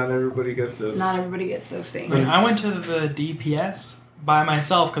 Because not everybody gets those. Not everybody gets those things. I went to the DPS by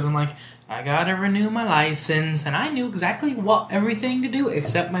myself because I'm like, I gotta renew my license, and I knew exactly everything to do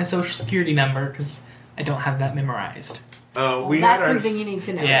except my social security number because I don't have that memorized. That's something you need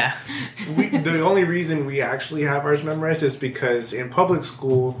to know. Yeah. The only reason we actually have ours memorized is because in public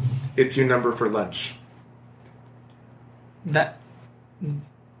school, it's your number for lunch.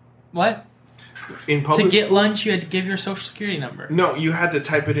 What? In public to get lunch, you had to give your social security number. No, you had to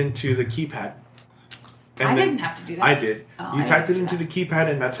type it into the keypad. I didn't have to do that. I did. You typed it into the keypad,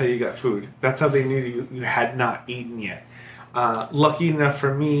 and that's how you got food. That's how they knew you had not eaten yet. Lucky enough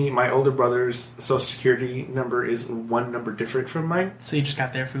for me, my older brother's social security number is one number different from mine. So you just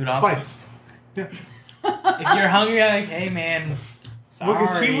got their food also? Twice. Yeah. If you're hungry, you're like, hey man, sorry. Well,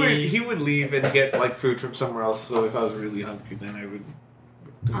 because he would leave and get like food from somewhere else. So if I was really hungry, then I would.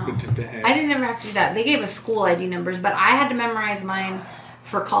 I didn't ever have to do that. They gave us school ID numbers, but I had to memorize mine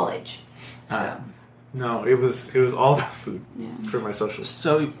for college. So. No, it was all about food for my social.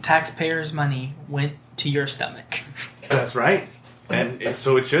 So taxpayers' money went to your stomach. That's right, and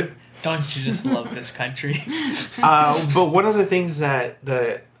so it should. Don't you just love this country? But one of the things that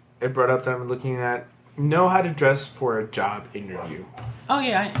I brought up that I'm looking at, know how to dress for a job interview. Oh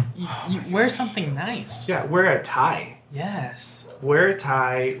yeah, you wear something nice. Yeah, wear a tie. Yes. Wear a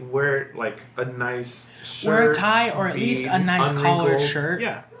tie. Wear like a nice shirt. Wear a tie or at least a nice collared shirt.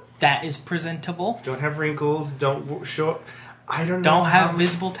 Yeah. that is presentable. Don't have wrinkles. Don't show up. I don't know. Don't have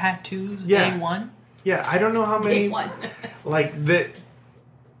visible tattoos day one. Yeah, I don't know how many. Day one. Like that.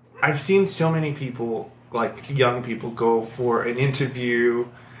 I've seen so many people, like young people, go for an interview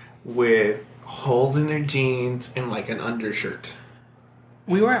with holes in their jeans and like an undershirt.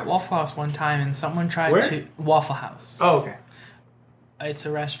 We were at Waffle House one time and someone tried Where? to... Waffle House. Oh, okay. It's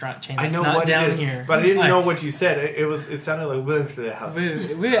a restaurant chain. I It's know not what down it is, here. but I didn't Like, know what you said. It sounded like Wednesday House.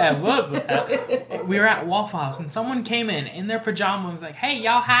 we were at Waffle House and someone came in their pajamas like, hey,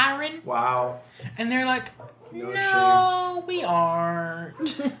 y'all hiring? Wow. And they're like, No no, we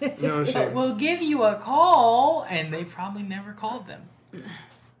aren't. No But shame. we'll give you a call. And they probably never called them.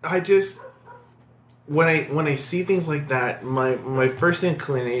 I just when I see things like that, my first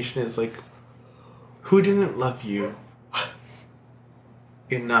inclination is like, who didn't love you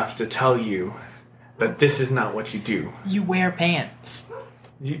enough to tell you that this is not what you do? You wear pants.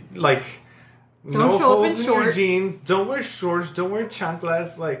 You like Don't no show up in holes in your shorts. jeans. Don't wear shorts. Don't wear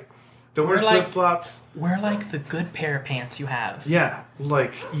chanclas. Like don't wear We're like- flip flops. Wear like the good pair of pants you have. Yeah,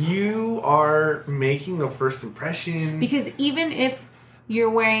 like you are making the first impression. Because even if you're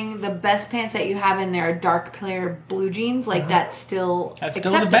wearing the best pants that you have and they're dark pair blue jeans, like that's still That's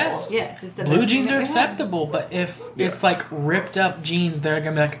still the acceptable. best. Yes, it's the Blue best jeans thing are that you have. acceptable, but if it's like ripped up jeans, they're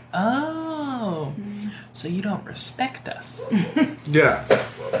gonna be like, oh, so you don't respect us. Yeah.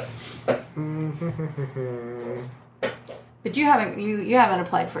 But you haven't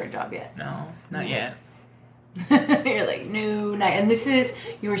applied for a job yet. No, not yet. You're like, no, not. And this is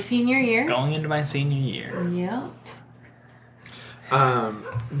your senior year. Going into my senior year. Yep.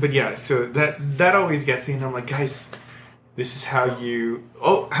 But yeah, so that always gets me, and I'm like, guys, this is how you.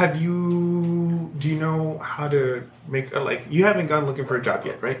 Oh, do you know how to make like? You haven't gone looking for a job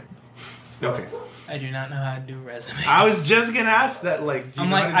yet, right? Okay. I do not know how to do a resume. I was just gonna ask that. Like, do you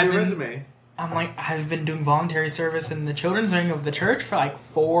know how to do a resume? I've been doing voluntary service in the children's wing of the church for like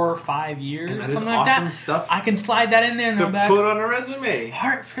 4 or 5 years, And that is something like awesome that. stuff I can slide that in there and To they'll be like, put on a resume.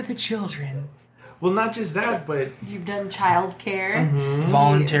 Heart for the Children. Well, not just that, but You've done childcare. Mm-hmm.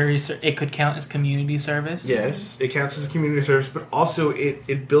 Voluntary, it could count as community service. yes, it counts as community service, but also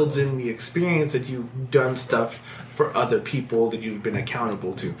it builds in the experience that you've done stuff for other people that you've been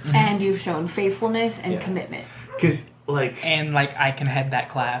accountable to. And you've shown faithfulness and Yeah. commitment. Because, like, And like I can head that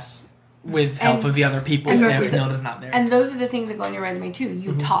class with help And- of the other people Exactly. if Nilda's not there. And those are the things that go on your resume too.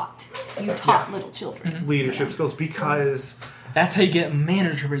 You taught. You taught Yeah. little children. leadership skills, because, That's how you get a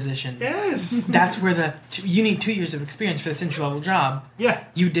manager position. yes, That's where you need 2 years of experience for this entry level job. yeah.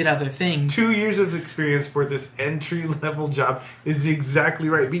 You did other things. 2 years of experience for this entry level job is exactly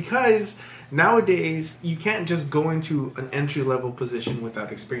right, because nowadays you can't just go into an entry level position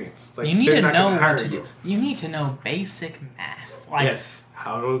without experience. Like, You need they're to not know gonna hire what to do. you. You need to know basic math. Like, Yes,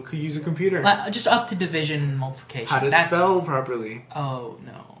 how to use a computer, just up to division multiplication. how to That's- spell properly. Oh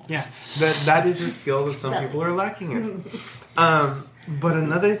no. Yeah, that is a skill that some people are lacking in. But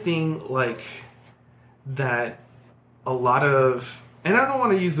another thing, like, that a lot of, and I don't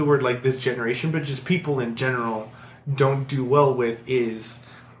want to use the word like this generation, but just people in general don't do well with, is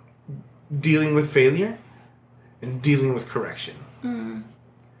dealing with failure and dealing with correction.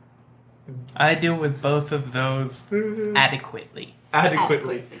 I deal with both of those adequately.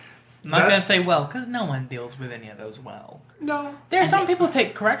 Adequately. I'm not going to That's- say well, because no one deals with any of those well. No. There are some people who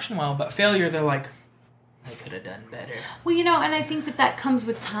take correction well, but failure, they're like, I could have done better. Well, you know, and I think that comes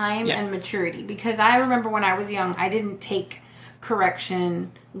with time Yeah. and maturity. Because I remember when I was young, I didn't take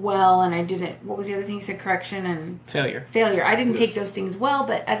correction well, and I didn't. What was the other thing you said? Correction and Failure. failure. I didn't Yes. take those things well,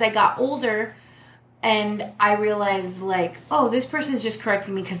 but as I got older and I realized, like, oh, this person is just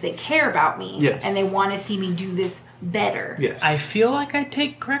correcting me because they care about me. Yes. And they want to see me do this better. Yes. I feel like I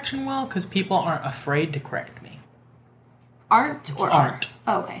take correction well because people aren't afraid to correct me. Aren't or Aren't.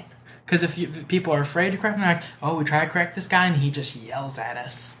 Oh, okay. Because if people are afraid to correct me, they're like, oh, we try to correct this guy and he just yells at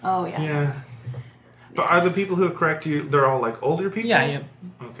us. Oh, yeah. Yeah. But are the people who correct you, they're all like older people? Yeah.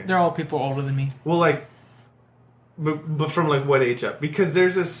 Okay. They're all people older than me. Well, like, but from like what age up? Because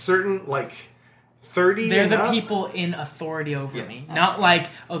there's a certain like 30. They're and the up. people in authority over Yeah. me. Not like,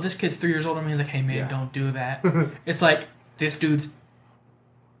 oh, this kid's 3 years older than me. He's like, hey, man, Yeah. don't do that. It's like, this dude's...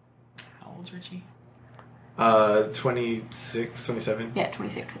 How old's Richie? 26, 27. Yeah,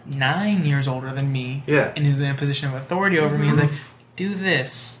 26. 9 years older than me. Yeah. And is in a position of authority over me. He's like, do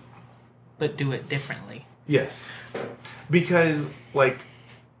this, but do it differently. Yes. Because like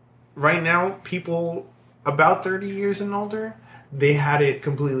right now, people about 30 years and older, they had it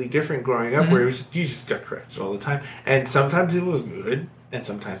completely different growing up, where it was you just got corrected all the time, and sometimes it was good, and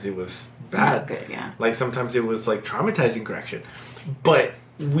sometimes it was bad. Not good, yeah. Like sometimes it was like traumatizing correction, but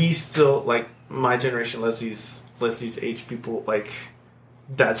we still, like, my generation, Leslie's age people, like,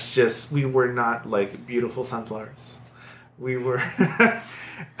 that's just, we were not, like, beautiful sunflowers. We were,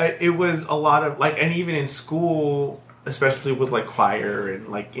 it was a lot of, like, and even in school, especially with, like, choir and,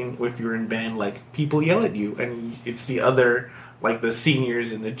 like, if you're in band, like, people yell at you, and it's the other, like, the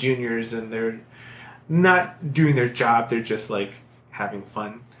seniors and the juniors, and they're not doing their job, they're just, like, having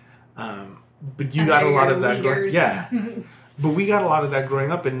fun. But you got a lot of that growing, yeah. But we got a lot of that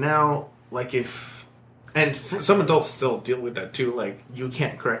growing up, and now, like, some adults still deal with that too. Like, you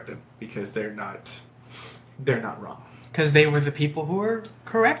can't correct them because they're not wrong. Because they were the people who were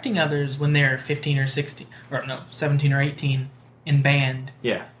correcting others when they're 15 or 16, or no, 17 or 18 in band.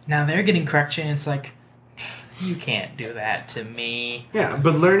 Yeah. Now they're getting correction. It's like, you can't do that to me. Yeah,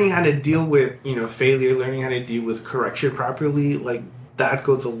 but learning how to deal with, failure, learning how to deal with correction properly, like, that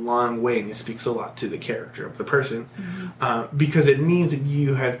goes a long way, and it speaks a lot to the character of the person, because it means that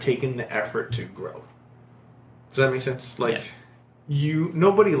you have taken the effort to grow. Does that make sense? Like,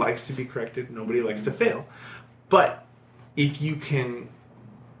 nobody likes to be corrected, nobody likes to fail, but if you can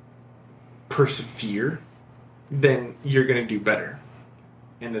persevere, then you're going to do better,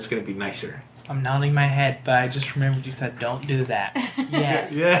 and it's going to be nicer. I'm nodding my head, but I just remembered you said don't do that.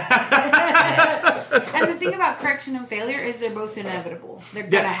 Yes. Yeah. Yes. And the thing about correction and failure is they're both inevitable. They're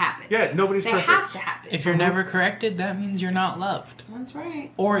gonna happen. Yeah, nobody's They perfect. have to happen. If you're never corrected, that means you're not loved. That's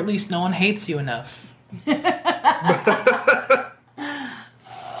right. Or at least no one hates you enough. One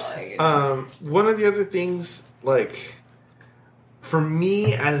of the other things, like, for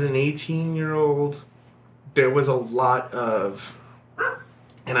me as an 18-year-old, there was a lot of,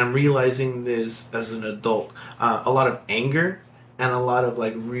 and I'm realizing this as an adult, a lot of anger and a lot of,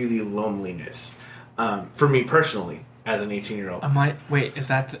 like, really loneliness. For me personally, as an 18-year-old. Am I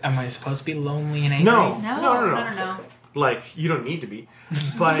supposed to be lonely and angry? No. Like, you don't need to be.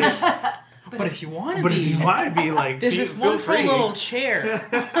 But But if you want to but be, if you want to be, like, there's feel, this feel wonderful free. little chair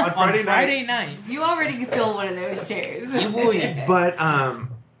on Friday night. You already fill one of those chairs. Boy. But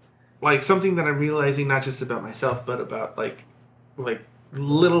like, something that I'm realizing, not just about myself, but about like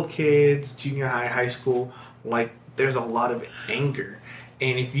little kids, junior high school, like, there's a lot of anger,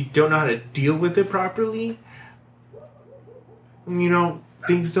 and if you don't know how to deal with it properly,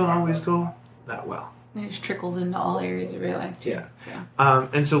 things don't always go that well. It just trickles into all areas of your life, too. Yeah.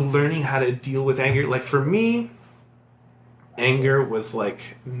 And so learning how to deal with anger, like, for me, anger was, like,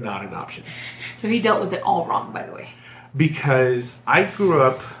 not an option. So he dealt with it all wrong, by the way. Because I grew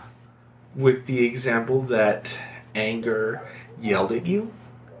up with the example that anger yelled at you,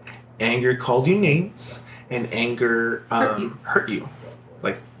 anger called you names, and anger hurt you,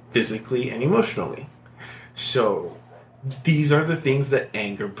 like, physically and emotionally. So these are the things that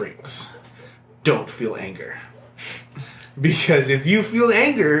anger brings. Don't feel anger. Because if you feel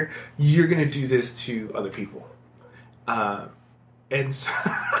anger, you're going to do this to other people. And so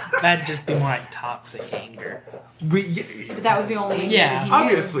That'd just be more like toxic anger. But that was the only anger that he knew.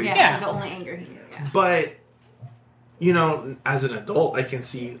 Obviously. Yeah, it was the only anger he knew, yeah. But, as an adult, I can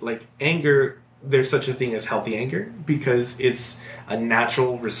see, like, anger, there's such a thing as healthy anger, because it's a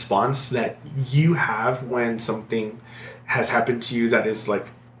natural response that you have when something has happened to you that is, like,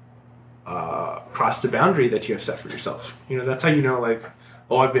 crossed the boundary that you have set for yourself. That's how you know, like,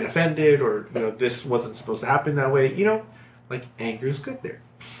 oh, I've been offended, or, this wasn't supposed to happen that way. Like, anger is good there.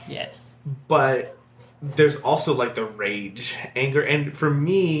 Yes. But there's also, like, the rage, anger, and for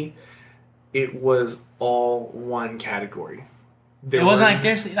me, it was all one category. It wasn't like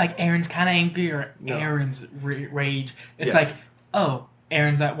there's, like, Aaron's kind of angry or No. Aaron's rage. It's Yeah. like, oh,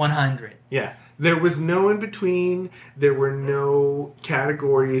 Aaron's at 100. Yeah. There was no in between. There were no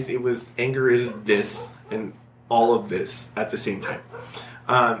categories. It was anger is this and all of this at the same time.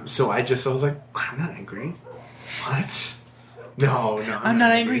 So I was like, I'm not angry. What? No. I'm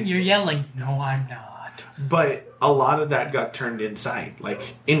not angry. You're yelling. No, I'm not. But a lot of that got turned inside,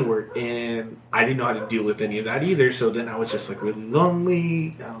 like, inward, and I didn't know how to deal with any of that either. So then I was just, like, really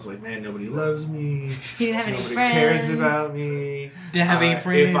lonely. I was like, man, nobody loves me. He didn't have any Nobody friends. cares about me. Didn't have any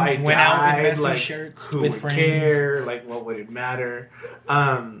friends. If I Went out died, in messy like, shirts who with would friends. care? Like, what would it matter?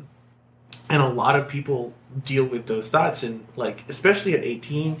 And a lot of people deal with those thoughts, and, like, especially at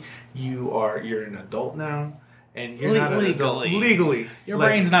 18, you're an adult now, and you're not an adult legally. Your Like,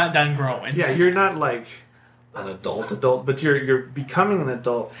 brain's not done growing. yeah, you're not, like, an adult, but you're becoming an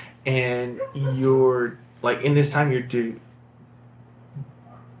adult, and you're, like, in this time, you're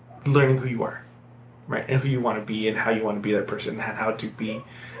learning who you are, right, and who you want to be, and how you want to be that person, and how to be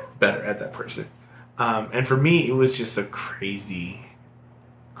better at that person. And for me, it was just a crazy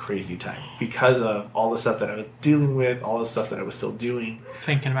crazy time because of all the stuff that I was dealing with, all the stuff that I was still doing.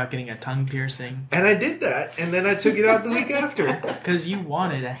 Thinking about getting a tongue piercing. And I did that, and then I took it out the week after. Because you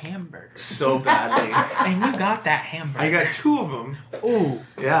wanted a hamburger. So badly. And you got that hamburger. I got 2 of them. Ooh.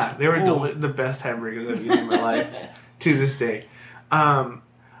 Yeah, they were the best hamburgers I've eaten in my life to this day.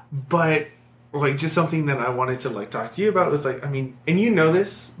 But like just something that I wanted to like talk to you about was like, I mean, and you know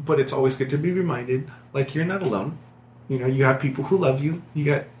this, but it's always good to be reminded, like you're not alone. You know, you have people who love you. You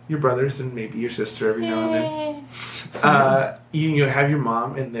got your brothers and maybe your sister every now and then. You have your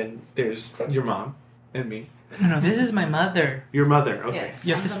mom, and then there's your mom and me. No, this is my mother. Your mother, okay. Yes.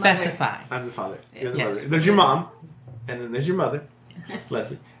 You have to specify. I'm the father. You're the Yes. mother. There's your mom, and then there's your mother, Yes.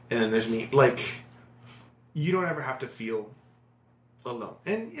 Leslie, and then there's me. Like, you don't ever have to feel alone.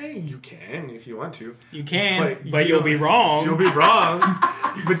 And yeah, you can if you want to. You can, But but you you'll be wrong. You'll be wrong,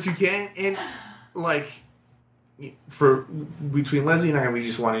 but you can. And like, for between Leslie and I, we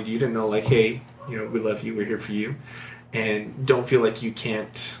just wanted you to know, like, hey, you know, we love you. We're here for you, and don't feel like you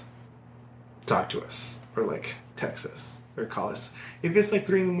can't talk to us or like text us or call us if it's like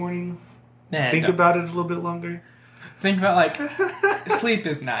 3 a.m. Nah, Think don't. about it a little bit longer. Think about, like, sleep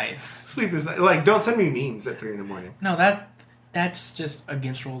is nice. Sleep is like, don't send me memes at 3 a.m. No, that's just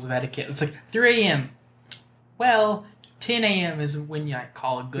against rules of etiquette. It's like 3 a.m. Well, 10 a.m. is when you like,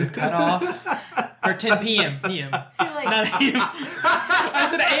 call a good cutoff. Or 10 p.m. p.m. See, like, Not a.m. I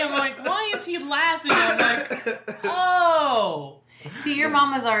said a.m. I'm like, why is he laughing? I'm like, oh. see, your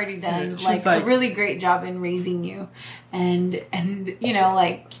mom has already done She's like like- a really great job in raising you, and you know,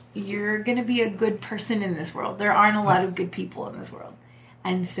 like you're gonna be a good person in this world. There aren't a lot of good people in this world,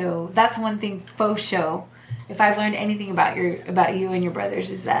 and so that's one thing. Faux show. If I've learned anything about you and your brothers,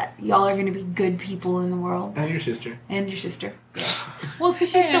 is that y'all are gonna be good people in the world, And your sister. and your sister. Yeah. Well, it's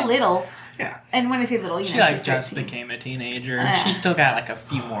because she's still little, Yeah. and when I say little, you She know, like she's just 13. became a teenager. She's still got like a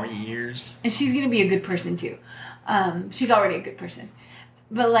few more years. And she's gonna be a good person too. She's already a good person.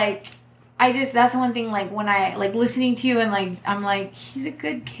 But like, that's one thing, like when I like listening to you and like, I'm like, he's a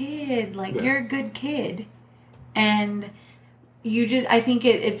good kid. Like Yeah. you're a good kid. And I think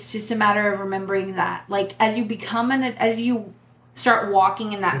it's just a matter of remembering that, like, as you start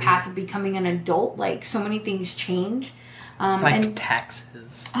walking in that path of becoming an adult, like so many things change. Like and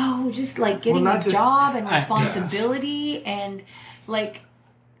taxes. just like getting Well, a not just- job and Yeah. responsibility and like,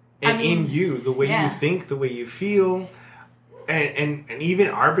 And I mean, in you, the way yeah. you think, the way you feel, and even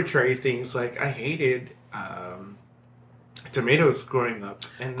arbitrary things like I hated tomatoes growing up,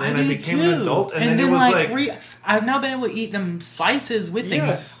 and then I did became too. an adult, and then it then was like I've now been able to eat them slices with things.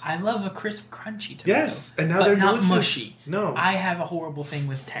 Yes. I love a crisp, crunchy tomato. yes, and now but they're not delicious. mushy. No, I have a horrible thing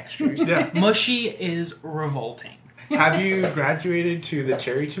with textures. Yeah. Mushy is revolting. have you graduated to the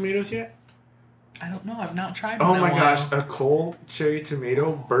cherry tomatoes yet? I don't know. I've not tried. Oh them in my a while. gosh, a cold cherry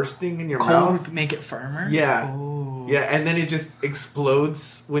tomato bursting in your Cold mouth. would make it firmer. Yeah. Ooh. Yeah, and then it just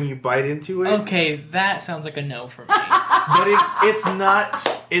explodes when you bite into it. Okay, that sounds like a no for me. But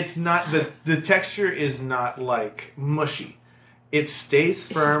it's not the texture is not like mushy. It stays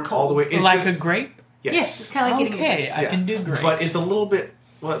just firm all the cold. way. It's like just, a grape. Yes. it's kind of like getting Okay, a I Yeah. can do grapes. But it's a little bit.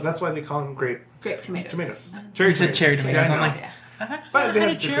 Well, that's why they call them grape grape tomatoes. tomatoes. You said cherry tomatoes. Yeah, I I'm know. like, Yeah. I've actually But not they had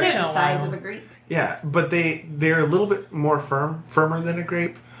have a different- cherry in They're a the size while. of a grape. Yeah, but they're a little bit more firmer than a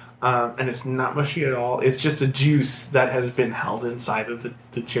grape, and it's not mushy at all. It's just a juice that has been held inside of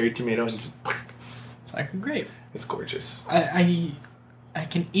the cherry tomato, and just, It's like a grape. it's gorgeous. I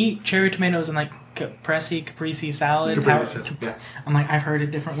can eat cherry tomatoes in like caprese salad. Caprese, yeah. I'm like, I've heard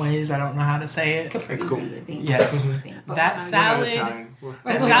it different ways. I don't know how to say it. It's cool. I think. Yes. I think. But That we're not salad- We're not Italian. Right. That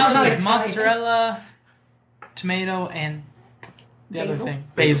Well, salad it's not with Italian. mozzarella, tomato, and the other Basil? thing.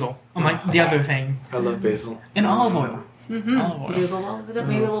 Basil. I'm like, the other thing. I love basil. And olive oil. Mm-hmm. Olive oil. Maybe a little bit,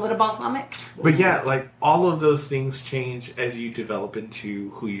 maybe a little bit of balsamic. But yeah, like all of those things change as you develop into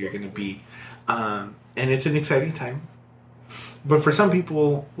who you're going to be, and it's an exciting time. But for some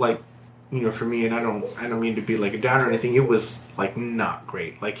people, like for me, and I don't mean to be like a downer or anything. It was like not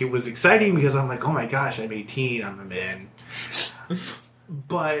great. Like it was exciting because I'm like, oh my gosh, I'm 18, I'm a man.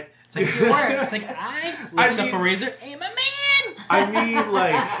 But It's like you were. It's like I lifts up a razor. I'm a man. I mean,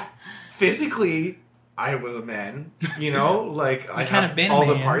 like physically, I was a man. Like I kind have of been a all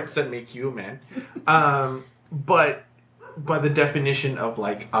the man. parts that make you a man. But by the definition of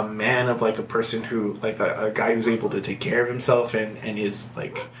like a man, of like a person who like a guy who's able to take care of himself and is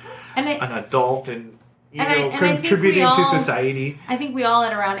like And an adult and I think we contributing to all- society. I think we all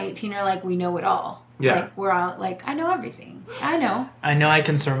at around 18 are like, we know it all. Yeah. Like, we're all like, I know everything. I know. I know I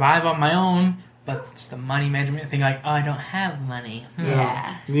can survive on my own. but it's the money management thing. Like, oh, I don't have money.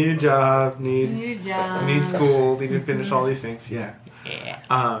 Yeah. Need a job. You need a job. Need school. Need to finish all these things. Yeah.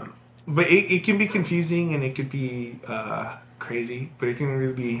 Yeah. But it can be confusing and it could be crazy, but it can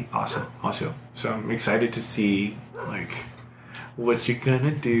really be awesome also. So I'm excited to see like what you're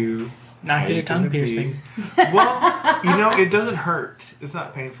gonna do. Not how get a you're tongue gonna be. piercing. Well, it doesn't hurt. It's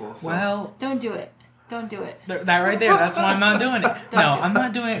not painful. So. Well, Don't do it. Don't do it. that right there, that's why I'm not doing it. Don't No, do it. I'm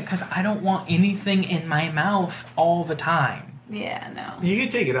not doing it because I don't want anything in my mouth all the time. Yeah, no. You can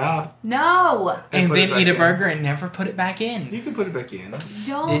take it out. No. And put it then back eat a in. burger and never put it back in. You can put it back in.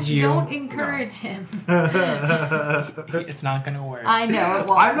 Did you? Don't encourage him. It's not going to work. I know it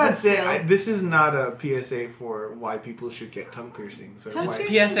won't. I'm not but saying still. this is not a PSA for why people should get tongue piercings. Or Tongue why,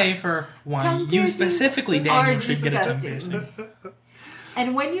 piercings PSA for one. Tongue You piercings specifically, are Daniel, should get a tongue disgusting. piercing.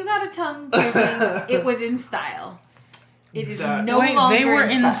 And when you got a tongue piercing, it was in style. It is That- no Wait, longer they were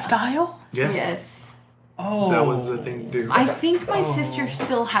in in style? Yes, Yes. Oh. that was the thing to do. I think my Oh. sister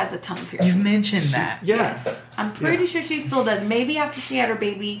still has a tongue piercing. You've mentioned that. Yeah, I'm pretty sure she still does. Maybe after she had her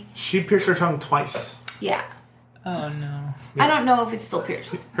baby. she pierced her tongue twice. Yeah. Oh, no. I don't know if it's still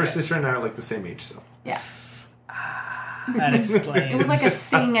pierced. Her sister and I are like the same age, so Yeah. That explains. It was like a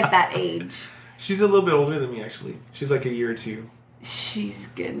thing at that age. she's a little bit older than me. Actually, she's like a year or two. She's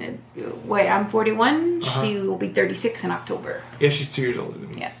gonna. Wait, I'm 41. Uh-huh. She will be 36 in October. Yeah, she's 2 years older than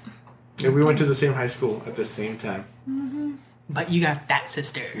me. Yeah. Yeah, we went to the same high school at the same time. But you got that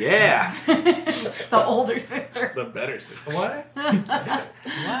sister. Yeah, The older sister. the better sister. What? What?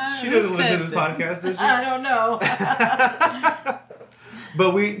 She Who doesn't listen said to this that? podcast, does she? I don't know.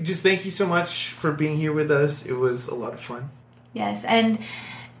 But we just thank you so much for being here with us. It was a lot of fun. Yes, and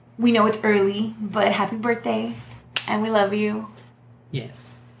we know it's early, but happy birthday, and we love you.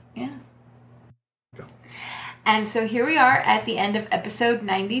 Yes. Yeah. Go. And so here we are at the end of episode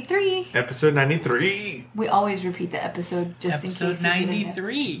 93. Episode 93. We always repeat the episode just in Episode case you didn't know.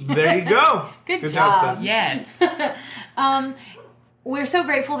 93. There you go. Good job. son. Yes. We're so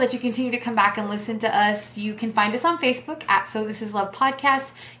grateful that you continue to come back and listen to us. You can find us on Facebook at So This Is Love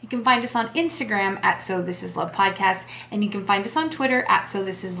Podcast. You can find us on Instagram at So This Is Love Podcast. And you can find us on Twitter at So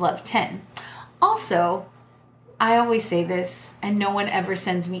This Is Love 10. Also, I always say this, and no one ever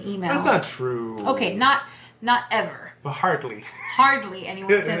sends me emails. That's not true. Okay, not ever. But hardly. Hardly anyone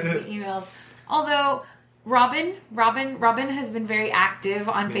sends me emails. Although Robin has been very active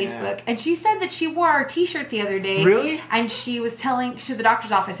on Yeah. Facebook, and she said that she wore our T-shirt the other day. Really? And she was telling to the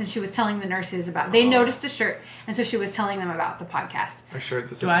doctor's office, and she was telling the nurses about. They noticed the shirt, and so she was telling them about the podcast. Our shirt that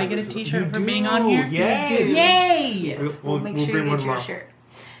Do says I So get a This Is- t-shirt You for do. being on here? Yes. You do. Yay! Yes, We'll make bring sure you one get your tomorrow. shirt.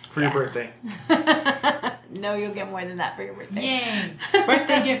 For your Yeah. birthday. No, you'll get more than that for your birthday. Yay!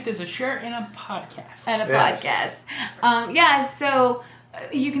 Birthday gift is a shirt and a podcast. And a Yes. podcast. So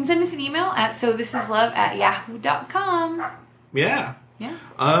you can send us an email at sothissislove@yahoo.com. Yeah. Yeah.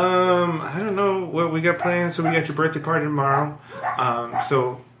 I don't know what we got planned. So we got your birthday party tomorrow.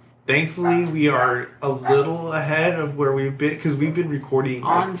 So thankfully we are a little ahead of where we've been because we've been recording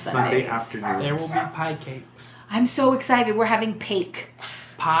On like Sunday Sundays. afternoons. There will be pie cakes. I'm so excited. We're having cake.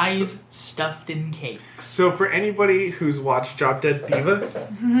 Pies stuffed in cakes. So for anybody who's watched Drop Dead Diva,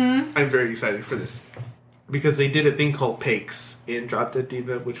 I'm very excited for this because they did a thing called Pakes in Drop Dead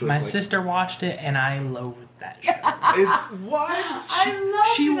Diva, which was My like sister watched it and I loathed that show. it's what? I love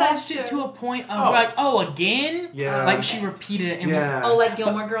She that watched it show. to a point of like, oh, again? Yeah. Like she repeated it. And Yeah. Oh, like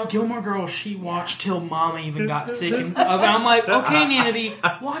Gilmore Girls? Gilmore Girls, she watched till Mama even got sick. And I'm like, okay,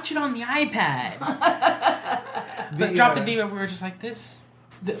 Nanaby, watch it on the iPad. But Drop the Diva, we were just like this.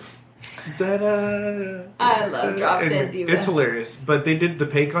 I love Drop Dead Anyway, Diva. It's hilarious, but they did the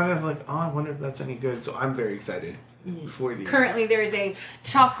Pake on it. I was like, oh, I wonder if that's any good. So I'm very excited for these. Currently, there is a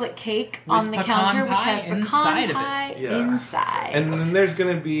chocolate cake With on the pecan counter, which pie has pecan inside of it. pie Yeah. inside. And then there's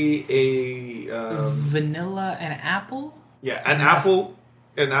gonna be a Vanilla and apple. an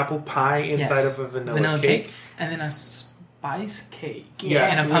apple pie inside of a vanilla cake. and then a spice cake. Yeah.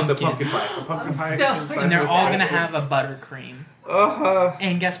 And a with pumpkin. the pumpkin pie. A pumpkin pie. so inside And they're of a all spice gonna cake. have a buttercream. Uh-huh.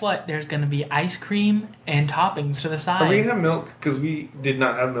 And guess what? There's gonna be ice cream and toppings to the Are we side. gonna have milk? Because we did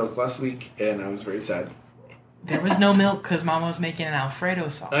not have milk last week, and I was very sad. There was no milk because Mama was making an Alfredo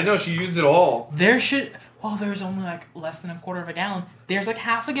sauce. I know she used it all. There should. Well, there's only like less than a quarter of a gallon. There's like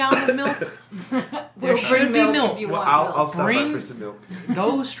half a gallon of milk. There We'll should bring be milk milk. if you Well, want I'll milk. stop by Bring- for some milk.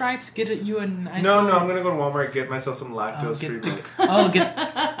 Go Stripes, get you a nice. No, little- I'm gonna go to Walmart and get myself some lactose-free milk. Oh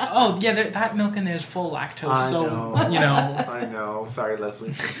yeah, that milk in there is full lactose. I so know. you know. I know. Sorry,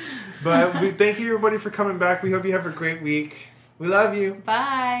 Leslie. But we thank you everybody for coming back. We hope you have a great week. We love you.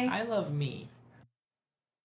 Bye. I love me.